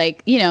about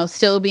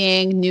still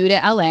being new to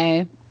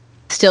LA,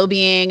 still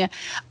being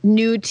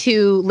new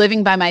to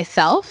living by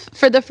myself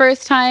for the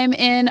first time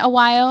in a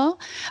while.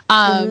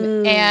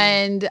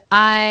 And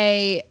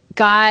I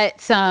got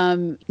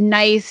some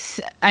nice,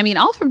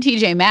 all from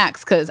TJ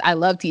Maxx, because I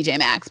love TJ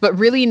Maxx, but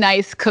really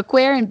nice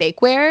cookware and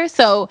bakeware.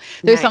 So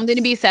there's something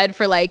to be said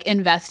for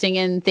investing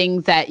in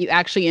things that you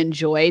actually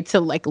enjoy to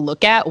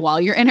look at while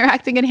you're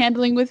interacting and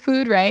handling with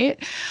food,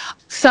 right?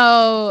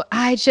 So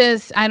I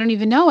don't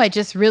even know. I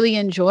just really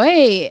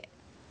enjoy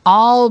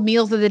all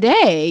meals of the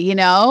day,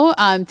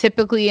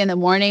 typically in the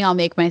morning, I'll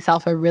make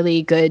myself a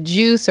really good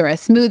juice or a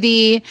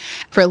smoothie.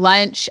 For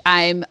lunch,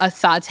 I'm a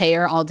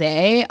sauteer all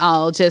day.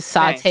 I'll just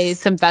saute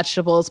some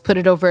vegetables, put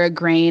it over a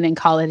grain and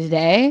call it a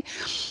day.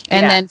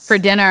 And then for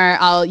dinner,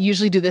 I'll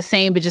usually do the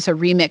same, but just a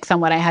remix on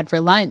what I had for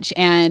lunch.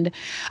 And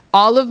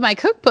all of my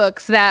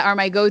cookbooks that are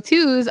my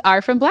go-tos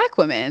are from Black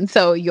women.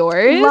 So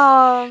yours,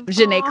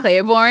 Janae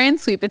Claiborne,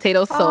 Sweet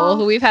Potato Soul,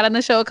 who we've had on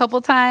the show a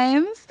couple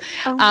times.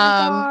 Oh my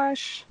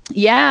gosh.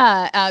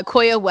 Yeah.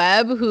 Koya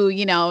Webb, who,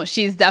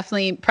 she's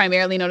definitely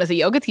primarily known as a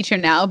yoga teacher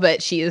now,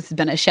 but she has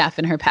been a chef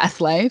in her past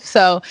life.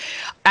 So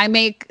I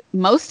make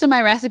most of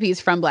my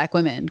recipes from Black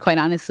women, quite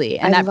honestly.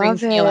 And that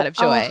brings me a lot of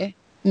joy.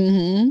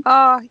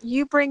 Oh,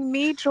 you bring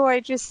me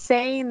joy just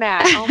saying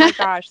that. Oh my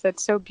gosh,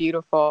 that's so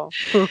beautiful.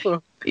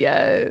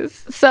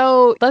 Yes.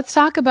 So let's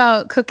talk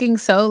about cooking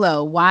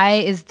solo. Why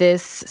is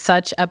this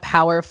such a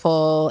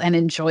powerful and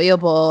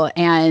enjoyable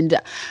and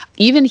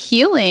even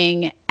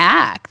healing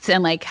act?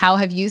 And how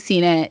have you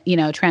seen it,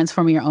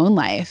 transform your own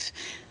life?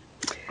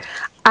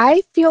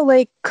 I feel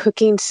like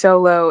cooking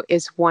solo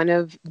is one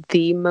of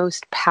the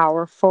most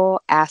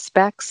powerful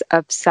aspects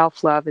of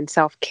self-love and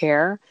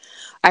self-care.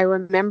 I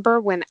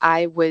remember when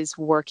I was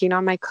working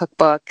on my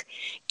cookbook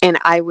and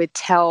I would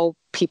tell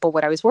people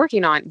what I was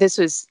working on. This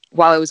was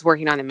while I was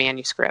working on a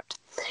manuscript.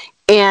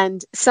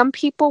 And some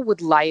people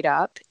would light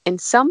up and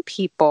some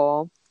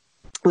people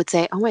would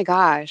say, oh my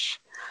gosh,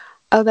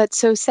 oh, that's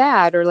so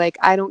sad, or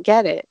I don't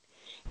get it.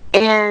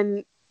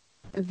 And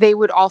they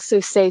would also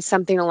say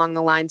something along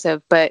the lines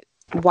of, but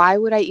why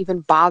would I even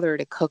bother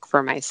to cook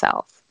for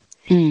myself?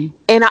 And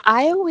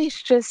I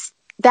always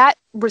that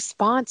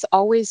response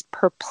always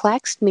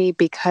perplexed me,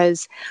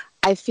 because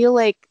I feel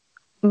like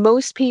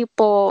most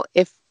people,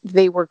 if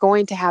they were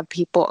going to have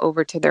people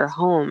over to their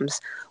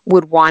homes,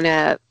 would want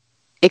to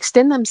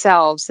extend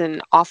themselves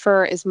and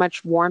offer as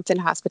much warmth and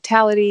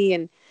hospitality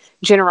and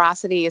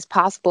generosity as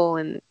possible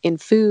in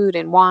food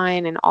and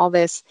wine and all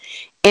this.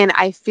 And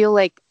I feel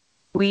like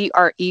we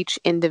are each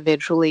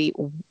individually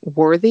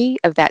worthy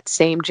of that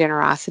same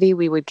generosity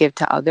we would give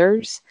to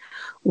others.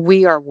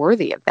 We are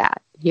worthy of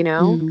that,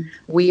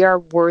 We are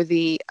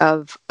worthy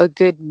of a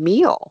good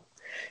meal.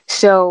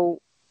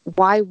 So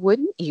why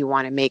wouldn't you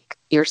want to make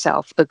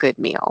yourself a good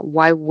meal?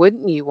 Why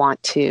wouldn't you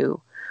want to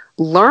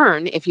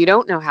learn if you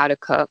don't know how to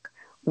cook?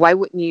 Why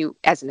wouldn't you,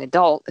 as an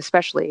adult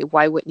especially,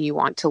 why wouldn't you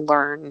want to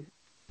learn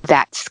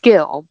that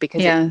skill?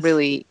 Because it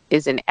really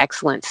is an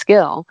excellent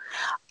skill.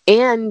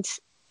 And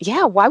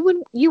why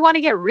wouldn't you want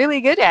to get really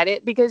good at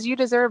it? Because you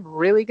deserve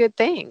really good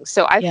things.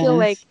 So I feel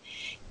like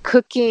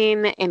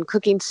cooking and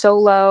cooking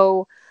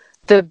solo,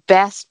 the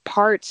best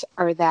parts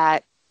are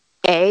that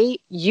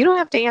you don't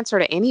have to answer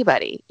to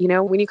anybody.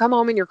 When you come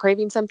home and you're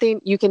craving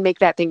something, you can make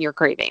that thing you're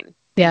craving.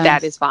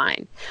 That is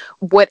fine.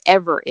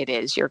 Whatever it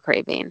is you're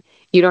craving,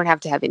 you don't have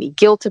to have any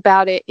guilt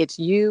about it. It's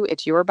you,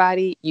 it's your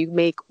body. You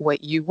make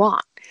what you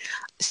want.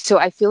 So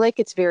I feel like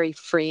it's very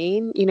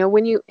freeing,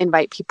 when you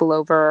invite people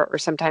over, or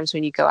sometimes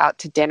when you go out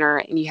to dinner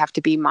and you have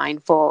to be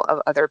mindful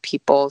of other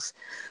people's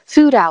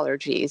food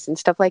allergies and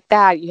stuff like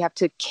that. You have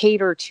to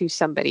cater to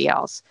somebody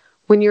else.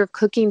 When you're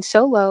cooking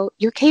solo,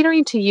 you're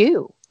catering to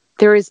you.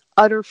 There is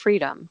utter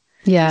freedom.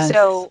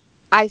 So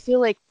I feel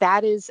like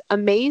that is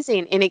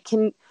amazing. And it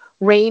can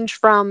range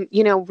from,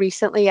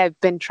 recently I've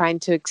been trying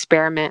to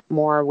experiment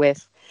more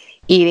with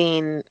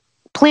eating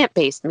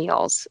plant-based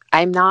meals.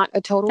 I'm not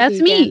a total vegan.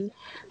 That's me.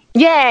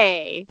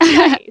 Yay.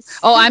 Nice.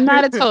 Oh, I'm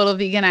not a total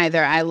vegan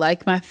either. I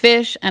like my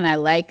fish and I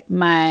like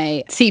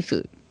my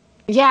seafood.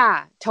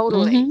 Yeah,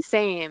 totally. Mm-hmm.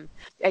 Same.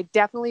 I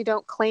definitely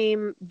don't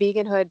claim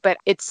veganhood, but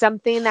it's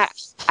something that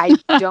I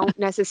don't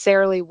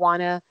necessarily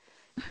want to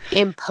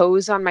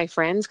impose on my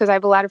friends because I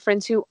have a lot of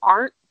friends who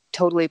aren't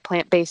totally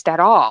plant-based at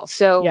all.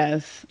 So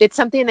Yes. it's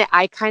something that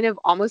I kind of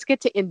almost get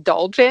to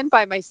indulge in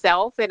by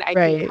myself, and I can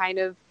Right. kind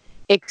of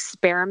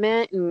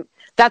experiment. And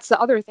that's the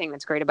other thing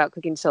that's great about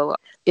cooking solo.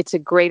 It's a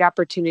great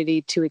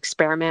opportunity to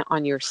experiment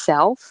on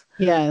yourself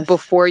Yes.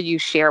 before you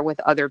share with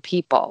other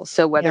people.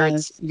 So whether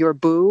it's Yes. your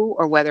boo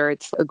or whether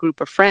it's a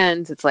group of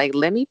friends, it's like,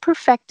 let me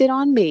perfect it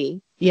on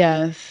me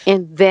Yes.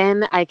 and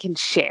then I can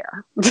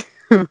share.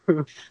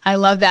 I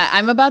love that.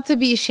 I'm about to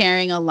be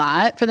sharing a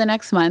lot for the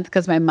next month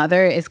because my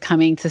mother is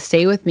coming to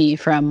stay with me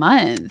for a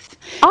month.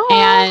 Oh,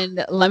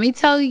 And let me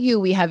tell you,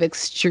 we have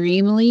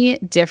extremely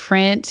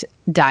different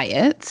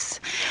diets.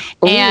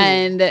 ooh,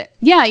 And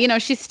yeah,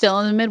 she's still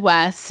in the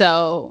Midwest.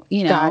 So,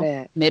 got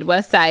it.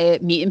 Midwest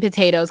diet, meat and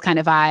potatoes kind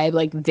of vibe,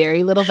 like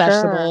very little Sure.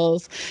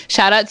 vegetables.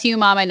 Shout out to you,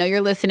 Mom. I know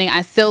you're listening.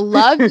 I still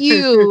love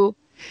you,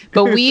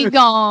 but we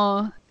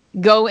gon'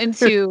 go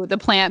into the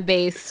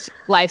plant-based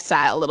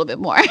lifestyle a little bit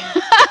more.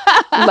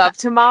 Love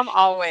to mom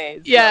always.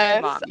 Love to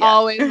Yes, mom. Yes.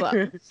 always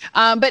love.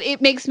 But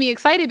it makes me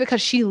excited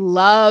because she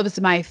loves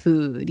my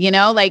food,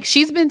 like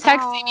she's been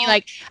texting me Oh,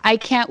 like, I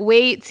can't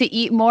wait to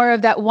eat more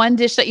of that one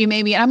dish that you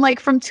made me. And I'm like,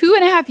 from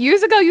 2.5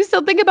 years ago, you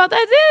still think about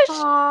that dish?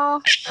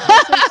 oh,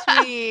 that's so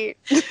sweet.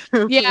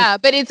 Yeah,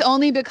 but it's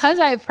only because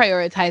I've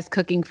prioritized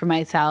cooking for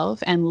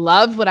myself and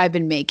loved what I've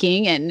been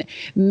making and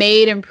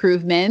made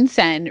improvements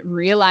and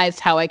realized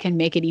how I can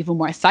make it even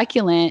more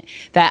succulent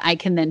that I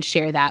can then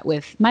share that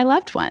with my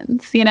loved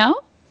ones?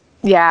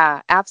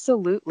 Yeah,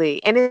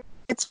 absolutely. And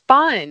it's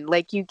fun.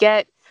 Like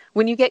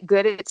when you get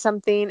good at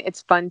something,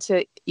 it's fun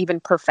to even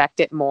perfect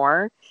it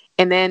more.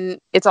 And then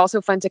it's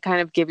also fun to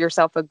kind of give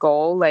yourself a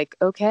goal like,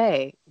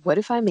 okay, what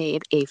if I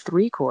made a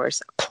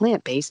 3-course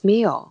plant-based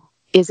meal?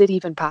 Is it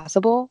even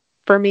possible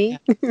for Yeah. me?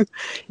 You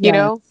Yes.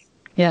 know?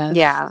 Yes.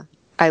 Yeah,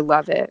 I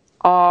love it.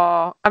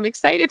 Oh, I'm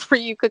excited for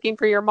you cooking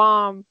for your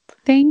mom.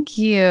 Thank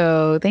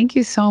you. Thank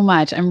you so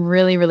much. I'm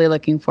really, really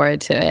looking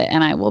forward to it.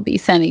 And I will be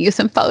sending you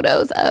some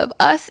photos of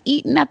us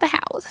eating at the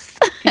house.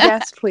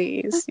 Yes,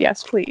 please.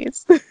 Yes,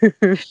 please.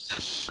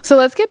 So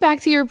let's get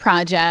back to your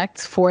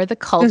project for the Hmm.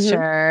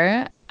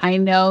 culture. I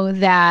know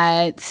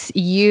that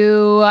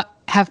you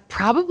have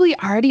probably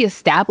already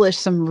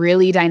established some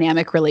really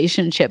dynamic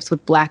relationships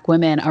with Black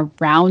women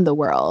around the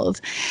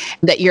world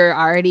that you're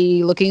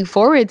already looking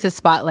forward to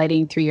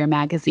spotlighting through your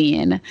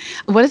magazine.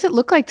 What does it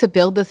look like to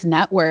build this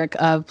network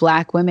of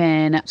Black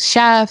women,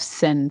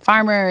 chefs and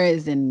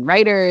farmers and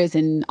writers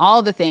and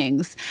all the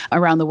things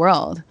around the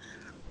world?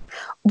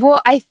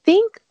 Well, I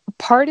think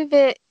part of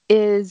it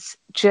is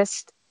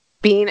just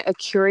being a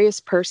curious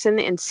person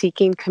and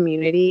seeking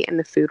community in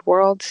the food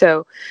world.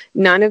 So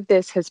none of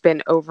this has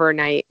been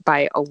overnight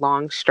by a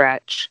long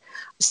stretch.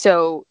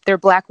 So there are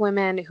Black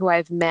women who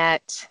I've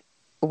met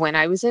when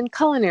I was in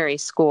culinary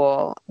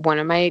school. One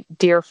of my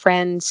dear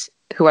friends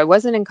who I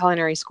wasn't in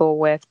culinary school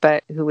with,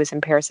 but who was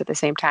in Paris at the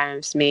same time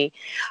as me,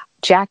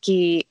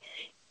 Jackie,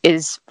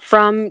 is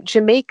from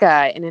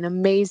Jamaica and an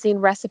amazing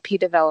recipe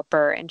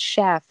developer and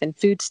chef and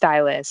food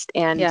stylist,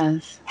 and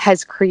Yes.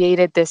 has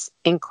created this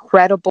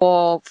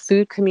incredible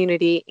food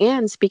community.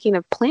 And speaking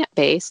of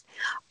plant-based,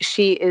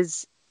 she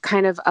is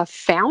kind of a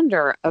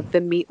founder of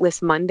the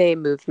Meatless Monday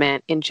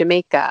movement in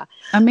Jamaica.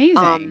 Amazing.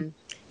 Um,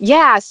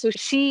 yeah, so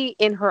she,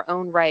 in her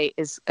own right,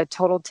 is a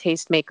total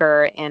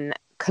tastemaker and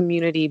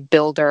community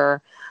builder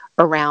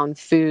around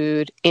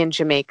food in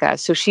Jamaica.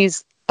 So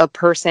she's a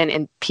person,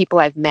 and people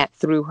I've met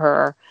through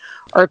her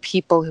are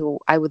people who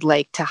I would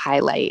like to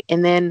highlight.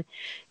 And then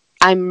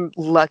I'm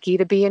lucky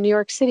to be in New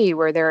York City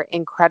where there are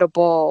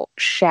incredible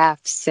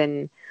chefs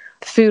and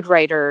food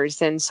writers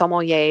and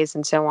sommeliers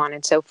and so on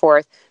and so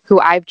forth,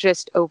 who I've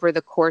just over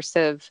the course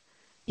of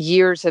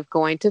years of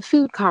going to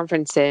food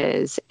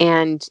conferences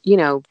and,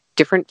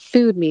 different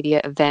food media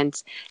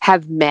events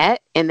have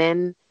met, and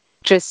then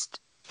just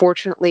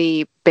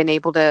fortunately been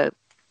able to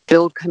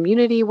build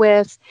community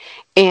with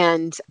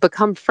and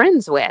become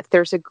friends with.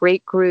 There's a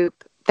great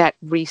group that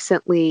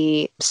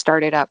recently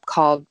started up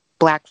called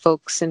Black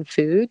Folks in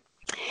Food.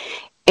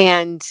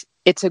 And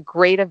it's a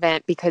great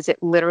event because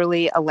it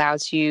literally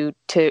allows you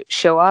to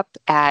show up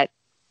at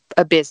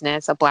a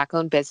business, a Black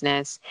owned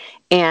business,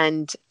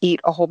 and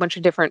eat a whole bunch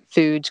of different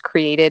foods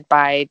created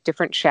by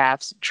different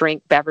chefs,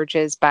 drink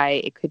beverages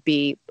by, it could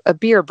be a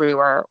beer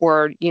brewer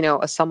or,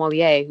 a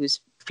sommelier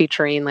who's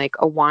featuring like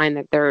a wine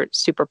that they're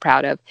super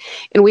proud of.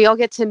 And we all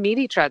get to meet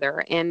each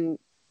other and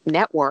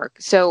network.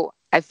 So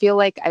I feel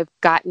like I've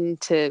gotten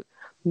to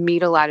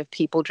meet a lot of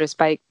people just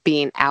by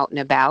being out and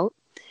about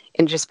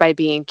and just by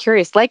being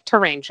curious, like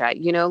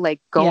Taranja, like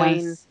going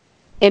Yes.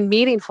 and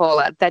meeting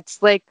Fola.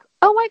 That's like,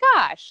 oh my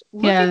gosh,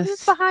 look at who's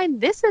Yes.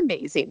 behind this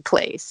amazing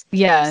place.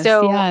 Yes.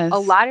 So a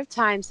Yes. lot of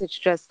times it's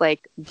just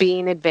like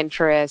being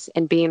adventurous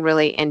and being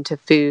really into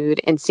food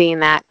and seeing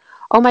that,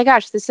 oh my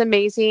gosh, this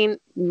amazing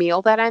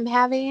meal that I'm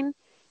having,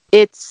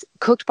 it's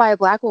cooked by a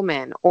Black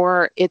woman,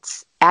 or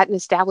it's at an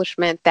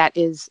establishment that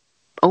is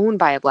owned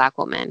by a Black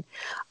woman.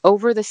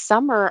 Over the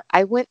summer,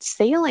 I went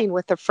sailing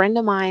with a friend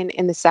of mine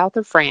in the south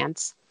of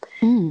France.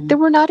 There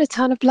were not a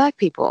ton of Black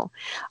people.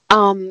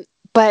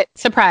 But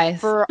Surprise.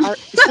 for our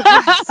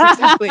surprise,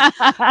 exactly.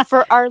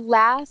 For our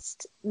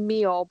last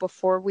meal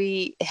before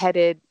we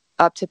headed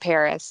up to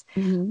Paris,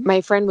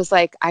 my friend was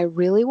like, I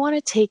really want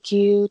to take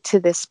you to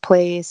this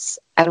place.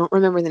 I don't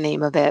remember the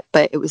name of it,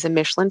 but it was a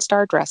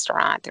Michelin-starred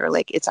restaurant. They were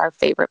like, it's our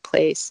favorite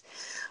place,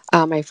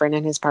 my friend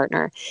and his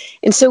partner.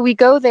 And so we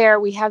go there,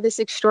 we have this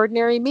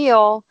extraordinary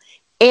meal.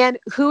 And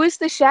who is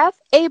the chef?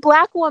 A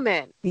Black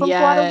woman from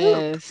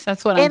Guadeloupe. Yes,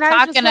 that's what I'm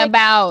talking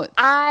about.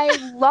 I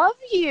love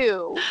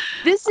you.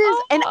 This is,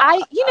 and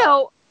I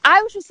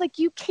was just like,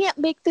 you can't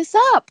make this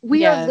up.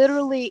 We are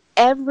literally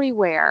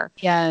everywhere.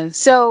 Yes.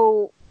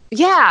 So,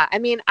 yeah, I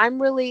mean, I'm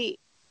really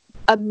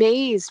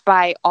amazed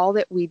by all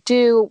that we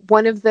do.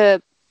 One of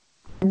the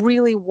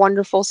really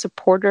wonderful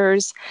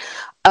supporters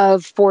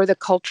of For the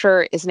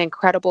Culture is an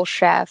incredible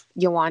chef,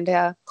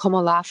 Yolanda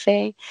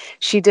Komolafe.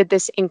 She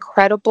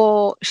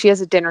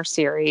has a dinner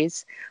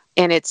series,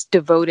 and it's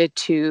devoted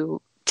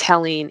to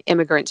telling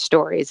immigrant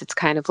stories. It's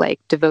kind of like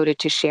devoted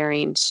to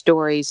sharing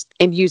stories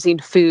and using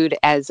food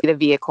as the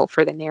vehicle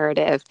for the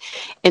narrative.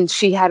 And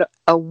she had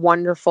a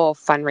wonderful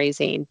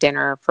fundraising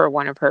dinner for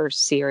one of her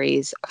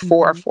series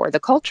for the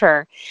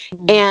Culture.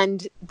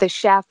 And the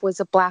chef was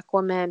a Black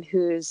woman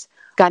who's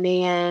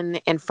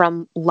Ghanaian and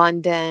from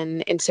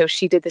London. And so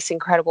she did this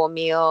incredible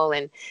meal,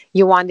 and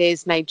Yewande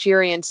is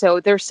Nigerian. So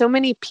there's so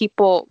many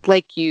people,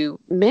 like you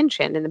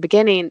mentioned in the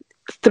beginning,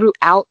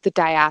 throughout the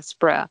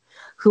diaspora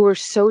who are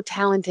so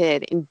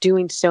talented in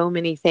doing so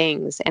many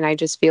things. And I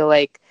just feel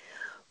like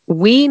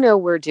we know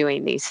we're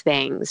doing these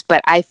things,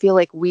 but I feel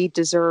like we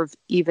deserve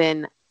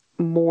even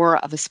more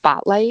of a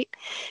spotlight.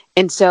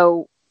 And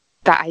so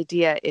the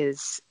idea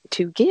is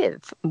to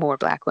give more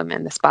Black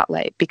women the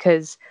spotlight,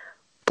 because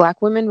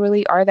Black women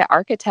really are the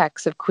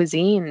architects of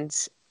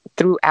cuisines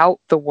throughout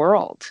the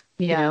world.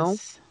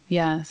 Yes.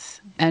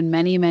 And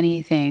many,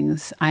 many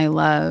things I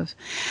love.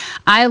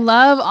 I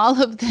love all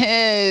of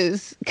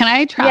this. Can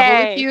I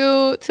travel with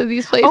you to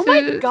these places? Oh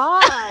my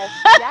gosh.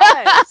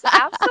 Yes,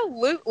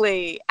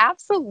 absolutely.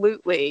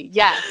 Absolutely.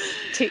 Yes.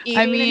 To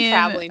eating and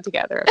traveling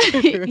together.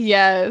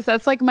 Yes.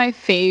 That's like my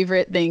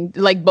favorite thing.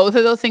 Like both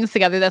of those things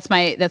together. That's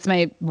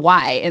my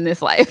why in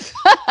this life.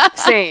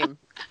 Same.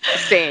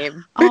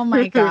 Oh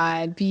my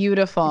God.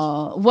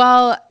 Beautiful.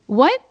 Well,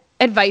 what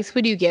advice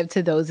would you give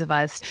to those of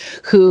us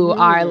who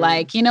are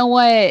like, you know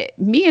what,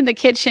 me and the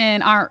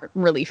kitchen aren't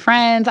really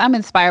friends. I'm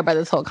inspired by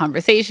this whole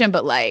conversation,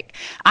 but like,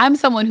 I'm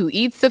someone who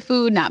eats the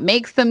food, not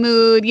makes the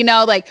mood,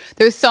 like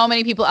there's so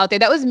many people out there.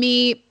 That was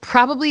me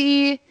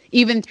probably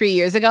even 3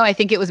 years ago. I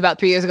think it was about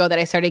 3 years ago that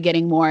I started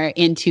getting more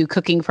into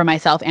cooking for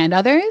myself and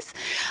others.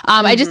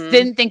 I just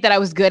didn't think that I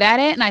was good at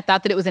it. And I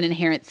thought that it was an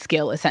inherent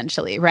skill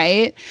essentially.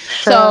 Right.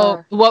 Sure.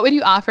 So what would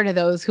you offer to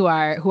those who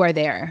are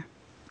there?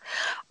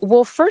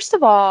 Well, first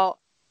of all,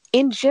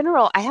 in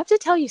general, I have to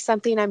tell you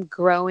something I'm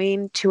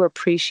growing to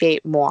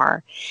appreciate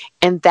more.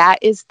 And that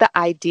is the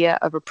idea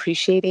of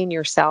appreciating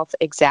yourself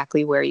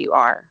exactly where you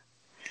are.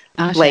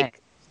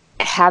 Like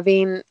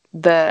having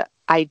the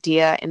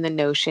idea and the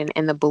notion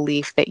and the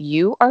belief that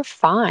you are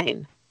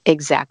fine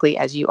exactly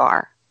as you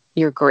are.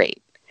 You're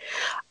great.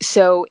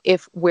 So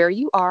if where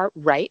you are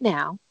right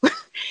now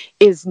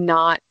is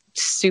not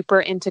super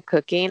into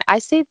cooking, I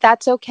say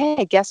that's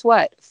okay. Guess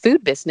what?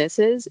 Food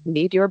businesses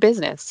need your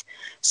business.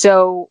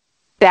 So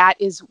that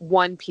is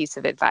one piece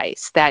of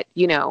advice, that,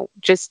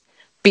 just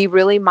be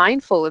really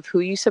mindful of who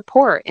you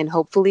support, and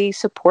hopefully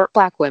support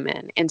Black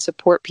women and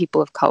support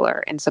people of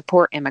color and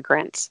support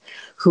immigrants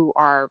who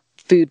are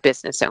food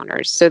business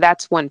owners. So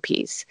that's one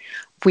piece.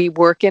 We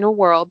work in a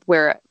world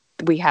where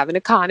we have an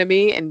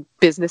economy, and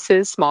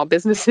small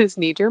businesses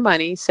need your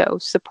money. So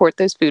support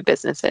those food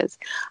businesses.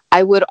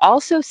 I would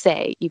also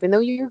say, even though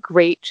you're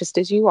great just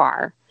as you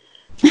are,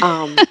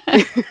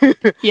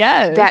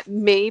 that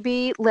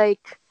maybe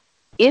like,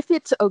 if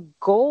it's a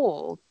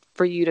goal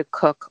for you to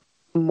cook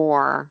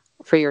more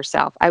for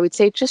yourself, I would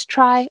say just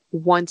try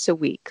once a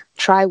week.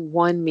 Try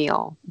one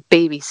meal,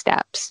 baby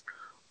steps,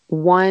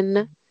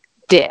 one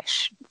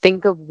dish.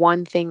 Think of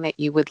one thing that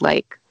you would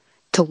like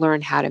to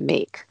learn how to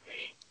make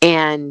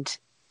and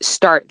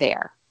start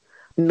there.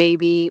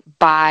 Maybe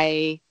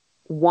buy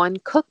one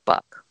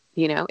cookbook.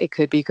 It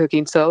could be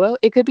Cooking Solo.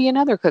 It could be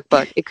another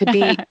cookbook. It could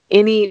be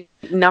any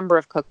number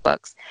of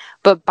cookbooks.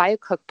 But buy a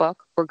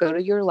cookbook or go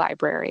to your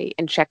library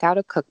and check out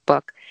a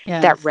cookbook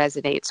that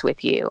resonates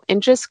with you,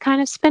 and just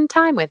kind of spend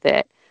time with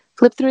it.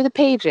 Flip through the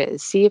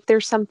pages. See if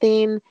there's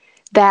something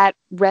that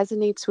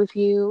resonates with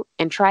you,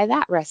 and try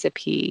that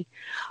recipe.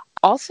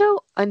 Also,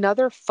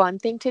 another fun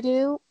thing to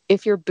do,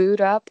 if you're booed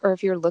up or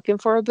if you're looking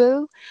for a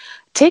boo,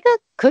 take a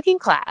cooking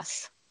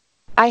class.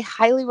 I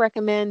highly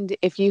recommend,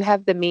 if you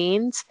have the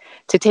means,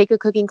 to take a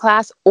cooking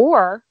class,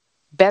 or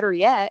better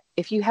yet,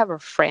 if you have a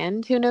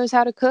friend who knows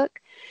how to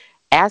cook,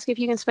 ask if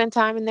you can spend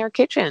time in their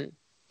kitchen.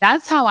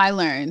 That's how I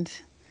learned.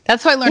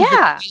 That's how I learned,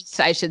 Yeah.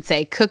 I should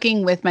say,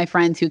 cooking with my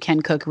friends who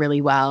can cook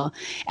really well.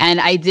 And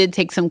I did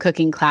take some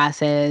cooking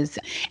classes,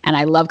 and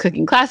I love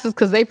cooking classes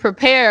because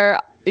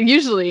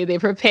usually they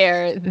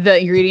prepare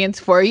the ingredients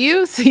for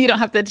you. So you don't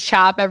have to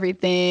chop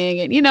everything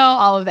and,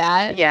 all of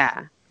that.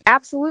 Yeah,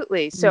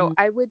 absolutely. So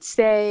I would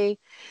say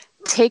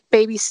take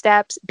baby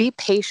steps, be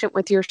patient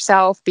with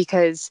yourself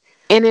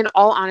and in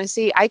all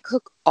honesty, I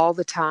cook all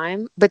the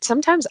time, but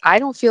sometimes I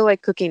don't feel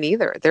like cooking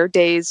either. There are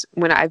days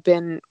when I've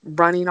been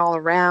running all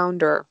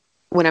around or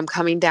when I'm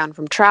coming down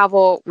from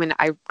travel, when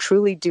I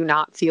truly do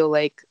not feel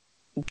like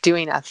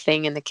doing a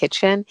thing in the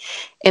kitchen.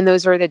 And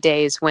those are the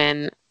days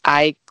when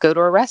I go to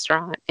a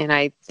restaurant and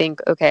I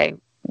think, okay,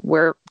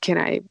 where can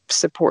I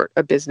support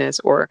a business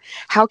or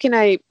how can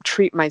I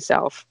treat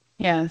myself?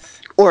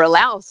 Yes. Or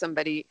allow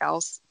somebody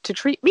else to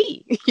treat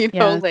me,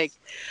 Yes.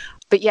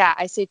 But yeah,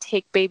 I say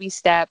take baby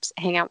steps,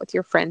 hang out with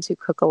your friends who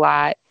cook a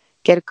lot,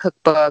 get a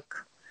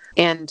cookbook,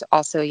 and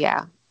also,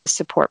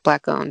 support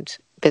Black owned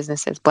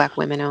businesses, Black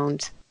women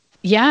owned.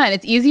 Yeah, and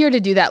it's easier to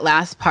do that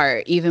last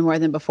part even more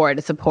than before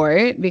to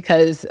support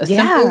because a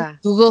simple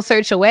Google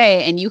search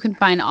away and you can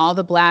find all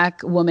the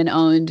Black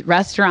woman-owned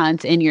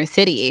restaurants in your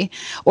city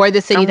or the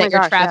city that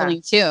you're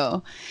traveling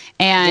to.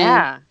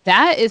 And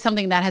that is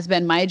something that has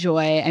been my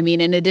joy. I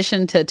mean, in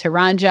addition to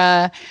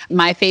Taranja,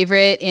 my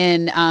favorite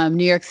in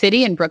New York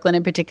City and Brooklyn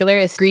in particular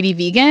is Greedy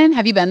Vegan.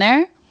 Have you been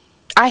there?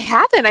 I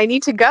haven't. I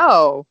need to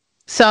go.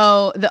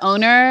 So the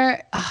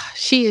owner,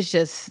 she is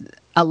just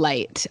a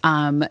light.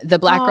 The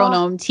Black Girl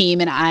Gnome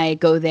team and I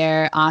go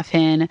there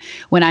often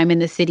when I'm in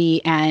the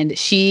city, and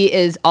she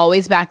is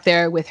always back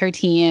there with her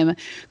team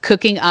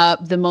cooking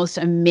up the most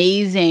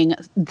amazing,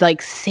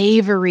 like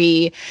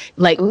savory,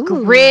 like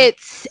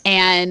grits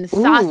and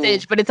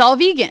sausage, but it's all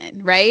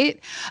vegan, right?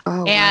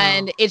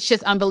 And it's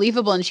just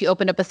unbelievable. And she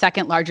opened up a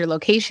second larger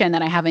location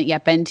that I haven't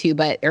yet been to,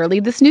 but early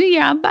this new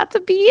year, I'm about to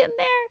be in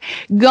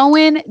there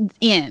going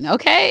in.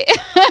 Okay.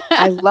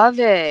 I love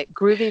it.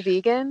 Groovy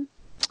Vegan.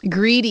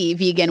 Greedy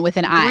Vegan with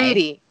an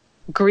I.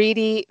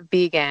 Greedy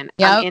Vegan.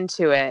 Yep. I'm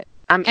into it.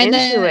 I'm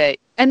into it.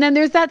 And then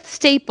there's that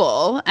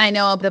staple. I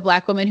know of the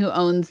Black woman who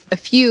owns a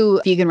few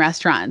vegan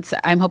restaurants.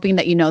 I'm hoping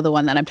that you know the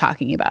one that I'm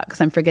talking about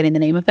because I'm forgetting the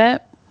name of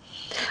it.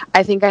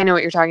 I think I know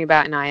what you're talking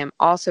about, and I am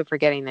also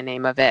forgetting the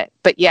name of it.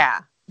 But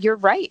yeah, you're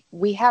right.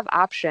 We have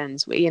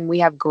options, and we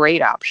have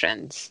great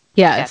options.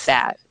 Yes. At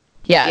that.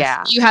 Yes.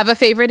 Yeah. Do you have a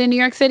favorite in New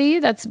York City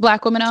that's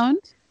Black woman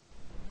owned?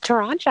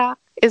 Taranja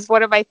is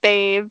one of my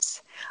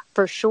faves.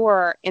 For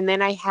sure. And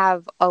then I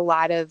have a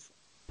lot of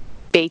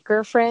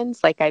baker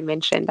friends. Like I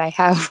mentioned, I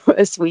have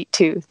a sweet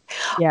tooth.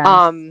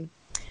 Yeah.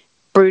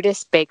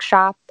 Brutus Bake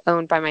Shop,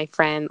 owned by my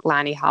friend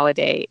Lonnie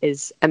Holiday,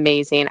 is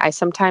amazing. I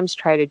sometimes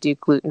try to do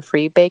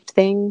gluten-free baked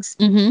things,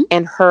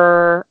 and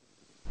her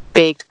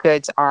baked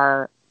goods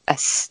are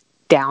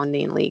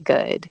astoundingly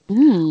good.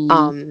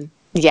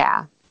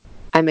 Yeah,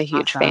 I'm a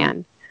huge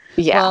fan.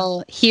 Yeah.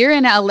 Well, here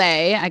in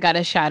LA, I got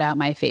to shout out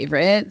my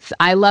favorites.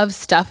 I love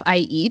Stuff I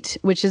Eat,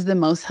 which is the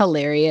most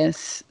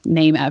hilarious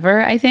name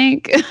ever, I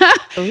think.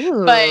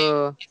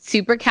 But it's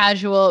super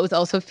casual. It was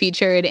also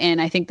featured in,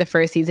 I think, the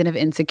first season of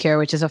Insecure,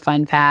 which is a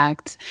fun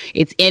fact.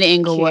 It's in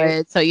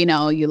Inglewood. So,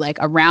 you like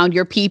around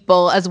your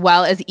people as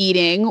well as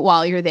eating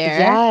while you're there.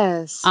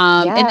 Yes.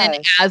 And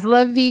then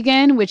Asla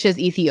Vegan, which is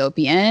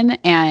Ethiopian,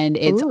 and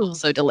it's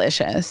also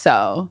delicious.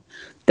 So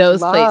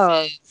those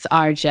places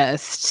are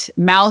just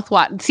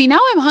mouth-watering. See, now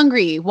I'm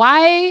hungry.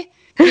 Why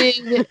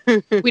did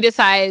we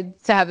decide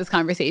to have this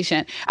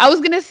conversation? I was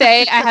going to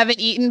say I haven't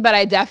eaten, but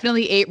I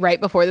definitely ate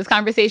right before this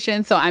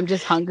conversation, so I'm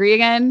just hungry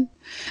again.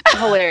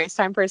 Hilarious.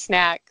 Time for a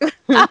snack.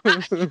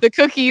 The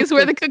cookies.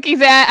 Where the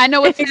cookies at? I know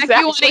what snack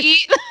you want to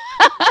eat.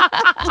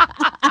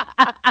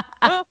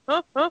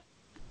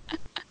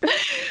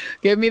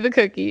 Give me the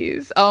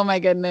cookies. Oh my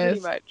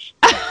goodness. Pretty much.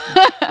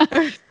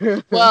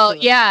 Well,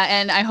 yeah,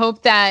 and I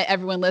hope that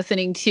everyone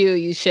listening too,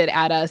 you should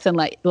add us and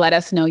let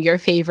us know your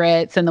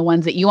favorites and the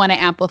ones that you want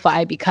to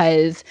amplify,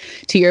 because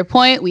to your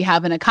point, we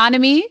have an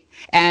economy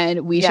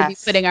and we should be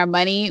putting our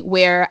money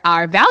where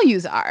our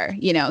values are,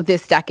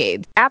 this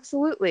decade.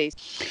 Absolutely.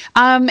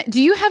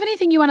 Do you have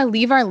anything you want to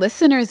leave our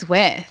listeners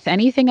with?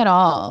 Anything at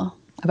all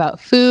about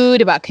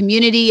food, about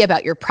community,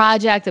 about your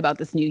project, about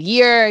this new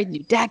year,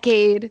 new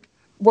decade?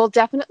 Well,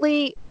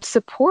 definitely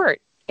support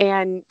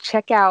and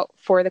check out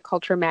For the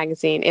Culture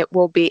magazine. It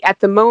will be, at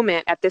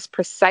this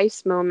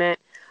precise moment,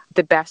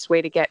 the best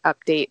way to get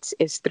updates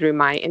is through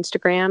my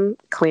Instagram,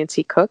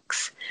 Klancy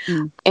Cooks.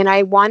 And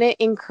I want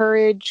to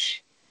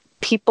encourage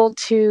people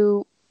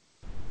to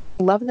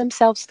love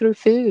themselves through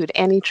food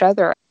and each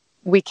other.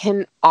 We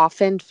can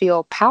often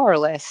feel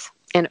powerless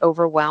and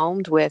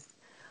overwhelmed with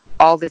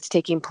all that's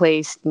taking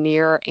place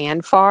near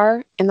and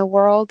far in the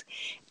world.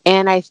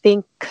 And I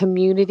think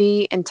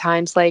community in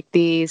times like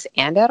these,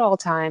 and at all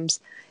times,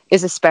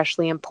 is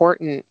especially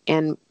important.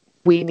 And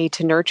we need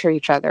to nurture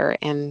each other,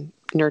 and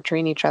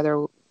nurturing each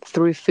other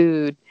through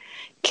food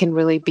can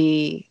really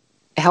be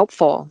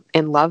helpful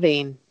and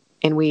loving.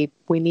 And we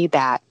need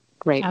that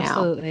right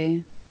now.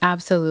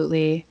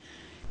 Absolutely.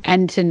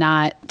 And to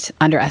not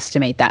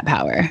underestimate that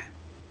power.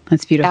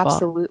 That's beautiful.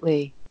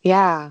 Absolutely.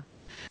 Yeah.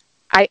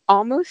 I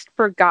almost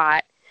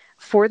forgot.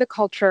 For the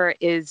Culture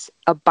is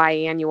a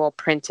biannual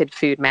printed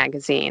food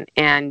magazine.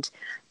 And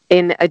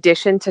in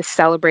addition to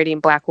celebrating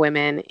Black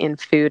women in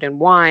food and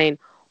wine,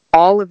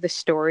 all of the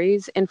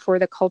stories in For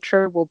the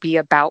Culture will be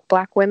about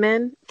Black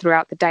women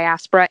throughout the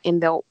diaspora,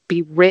 and they'll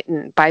be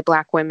written by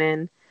Black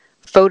women,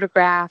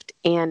 photographed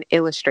and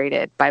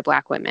illustrated by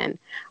Black women.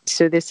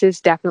 So this is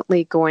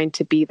definitely going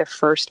to be the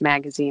first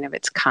magazine of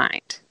its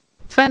kind.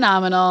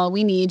 Phenomenal.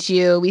 We need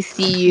you. We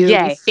see you.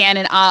 Yay. We stand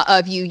in awe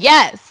of you.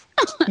 Yes.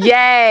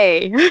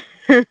 Yay.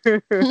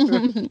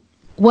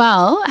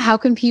 Well, how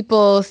can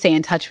people stay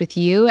in touch with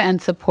you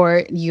and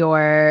support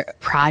your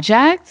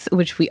projects,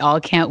 which we all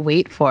can't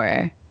wait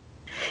for?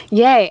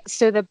 Yay.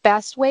 So the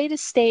best way to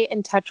stay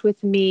in touch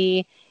with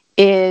me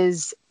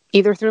is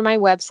either through my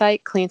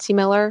website,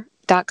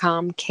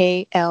 clancymiller.com,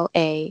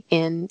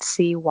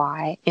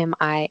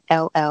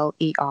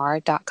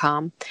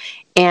 KlancyMiller.com,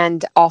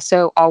 and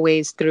also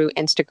always through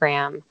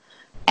Instagram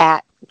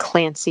at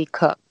Klancy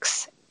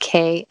Cooks,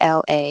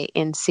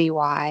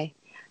 KLANCY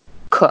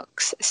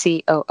Cooks,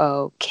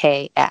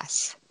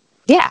 COOKS.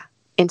 Yeah,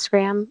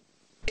 Instagram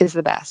is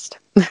the best.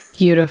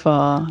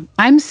 Beautiful.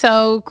 I'm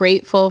so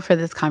grateful for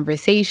this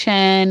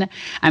conversation.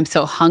 I'm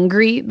so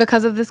hungry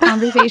because of this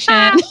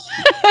conversation.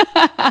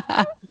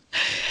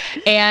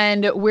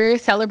 And we're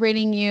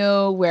celebrating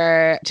you.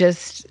 We're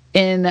just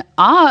in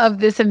awe of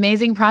this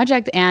amazing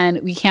project, and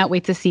we can't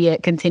wait to see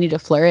it continue to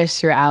flourish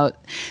throughout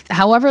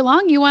however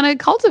long you want to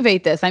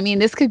cultivate this. I mean,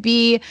 this could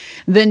be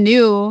the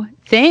new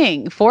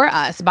thing for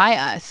us, by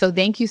us. So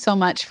thank you so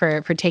much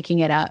for taking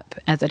it up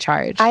as a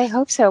charge. I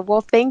hope so.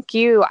 Well, thank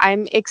you.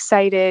 I'm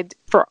excited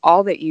for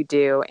all that you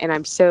do, and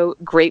I'm so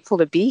grateful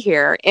to be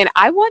here. And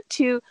I want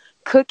to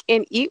cook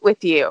and eat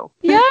with you.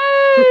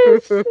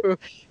 Yes.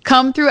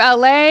 Come through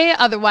LA.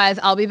 Otherwise,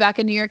 I'll be back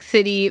in New York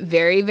City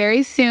very,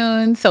 very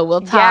soon. So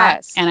we'll talk.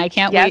 Yes. And I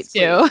can't wait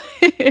to.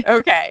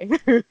 Okay.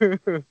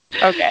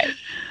 Okay.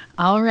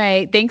 All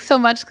right. Thanks so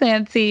much,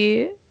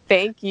 Klancy.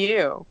 Thank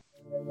you.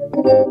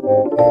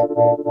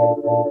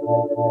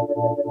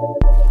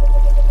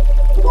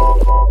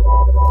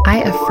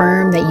 I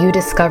affirm that you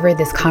discovered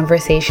this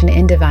conversation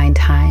in divine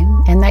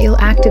time and that you'll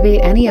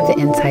activate any of the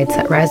insights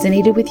that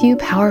resonated with you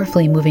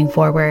powerfully moving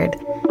forward.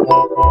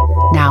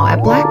 Now,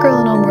 at Black Girl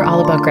in Om, we're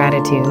all about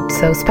gratitude,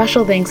 so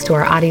special thanks to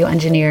our audio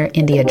engineer,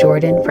 India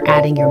Jordan, for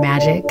adding your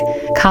magic,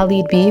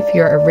 Khalid B for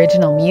your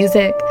original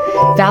music,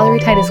 Valerie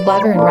Titus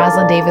Glover and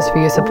Rosalind Davis for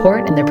your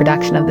support in the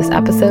production of this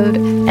episode,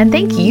 and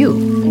thank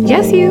you,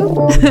 yes you,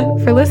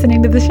 for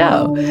listening to the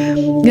show.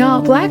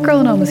 Y'all, Black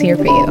Girl in Om is here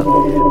for you.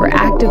 We're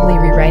actively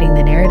rewriting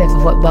the narrative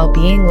of what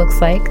well-being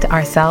looks like to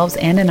ourselves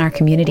and in our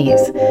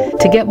communities.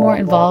 To get more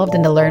involved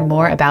and to learn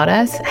more about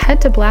us, head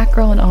to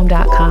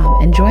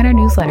blackgirlandohm.com and join our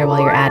newsletter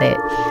while you're at it.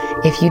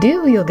 If you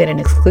do, you'll get an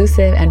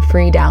exclusive and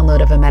free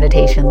download of a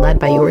meditation led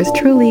by yours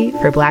truly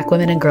for Black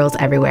women and girls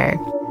everywhere.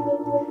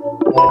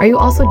 Are you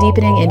also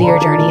deepening into your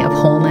journey of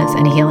wholeness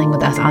and healing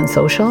with us on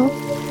social?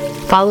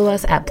 Follow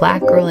us at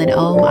Black Girl in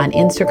Om on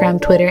Instagram,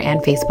 Twitter,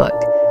 and Facebook.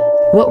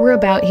 What we're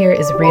about here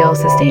is real,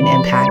 sustained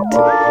impact.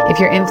 If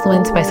you're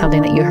influenced by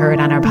something that you heard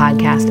on our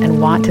podcast and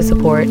want to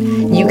support,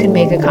 you can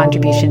make a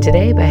contribution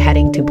today by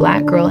heading to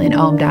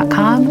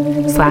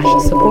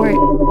blackgirlinohm.com/support.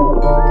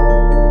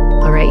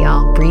 All right,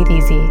 y'all, breathe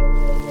easy.